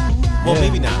dumps. Well, Yeah.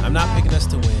 maybe not. I'm not picking us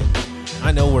to win.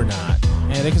 I know we're not.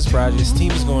 Yeah, they can surprise This you.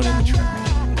 team is going in the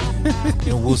trash.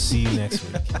 And we'll see you next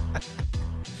week.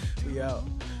 We out.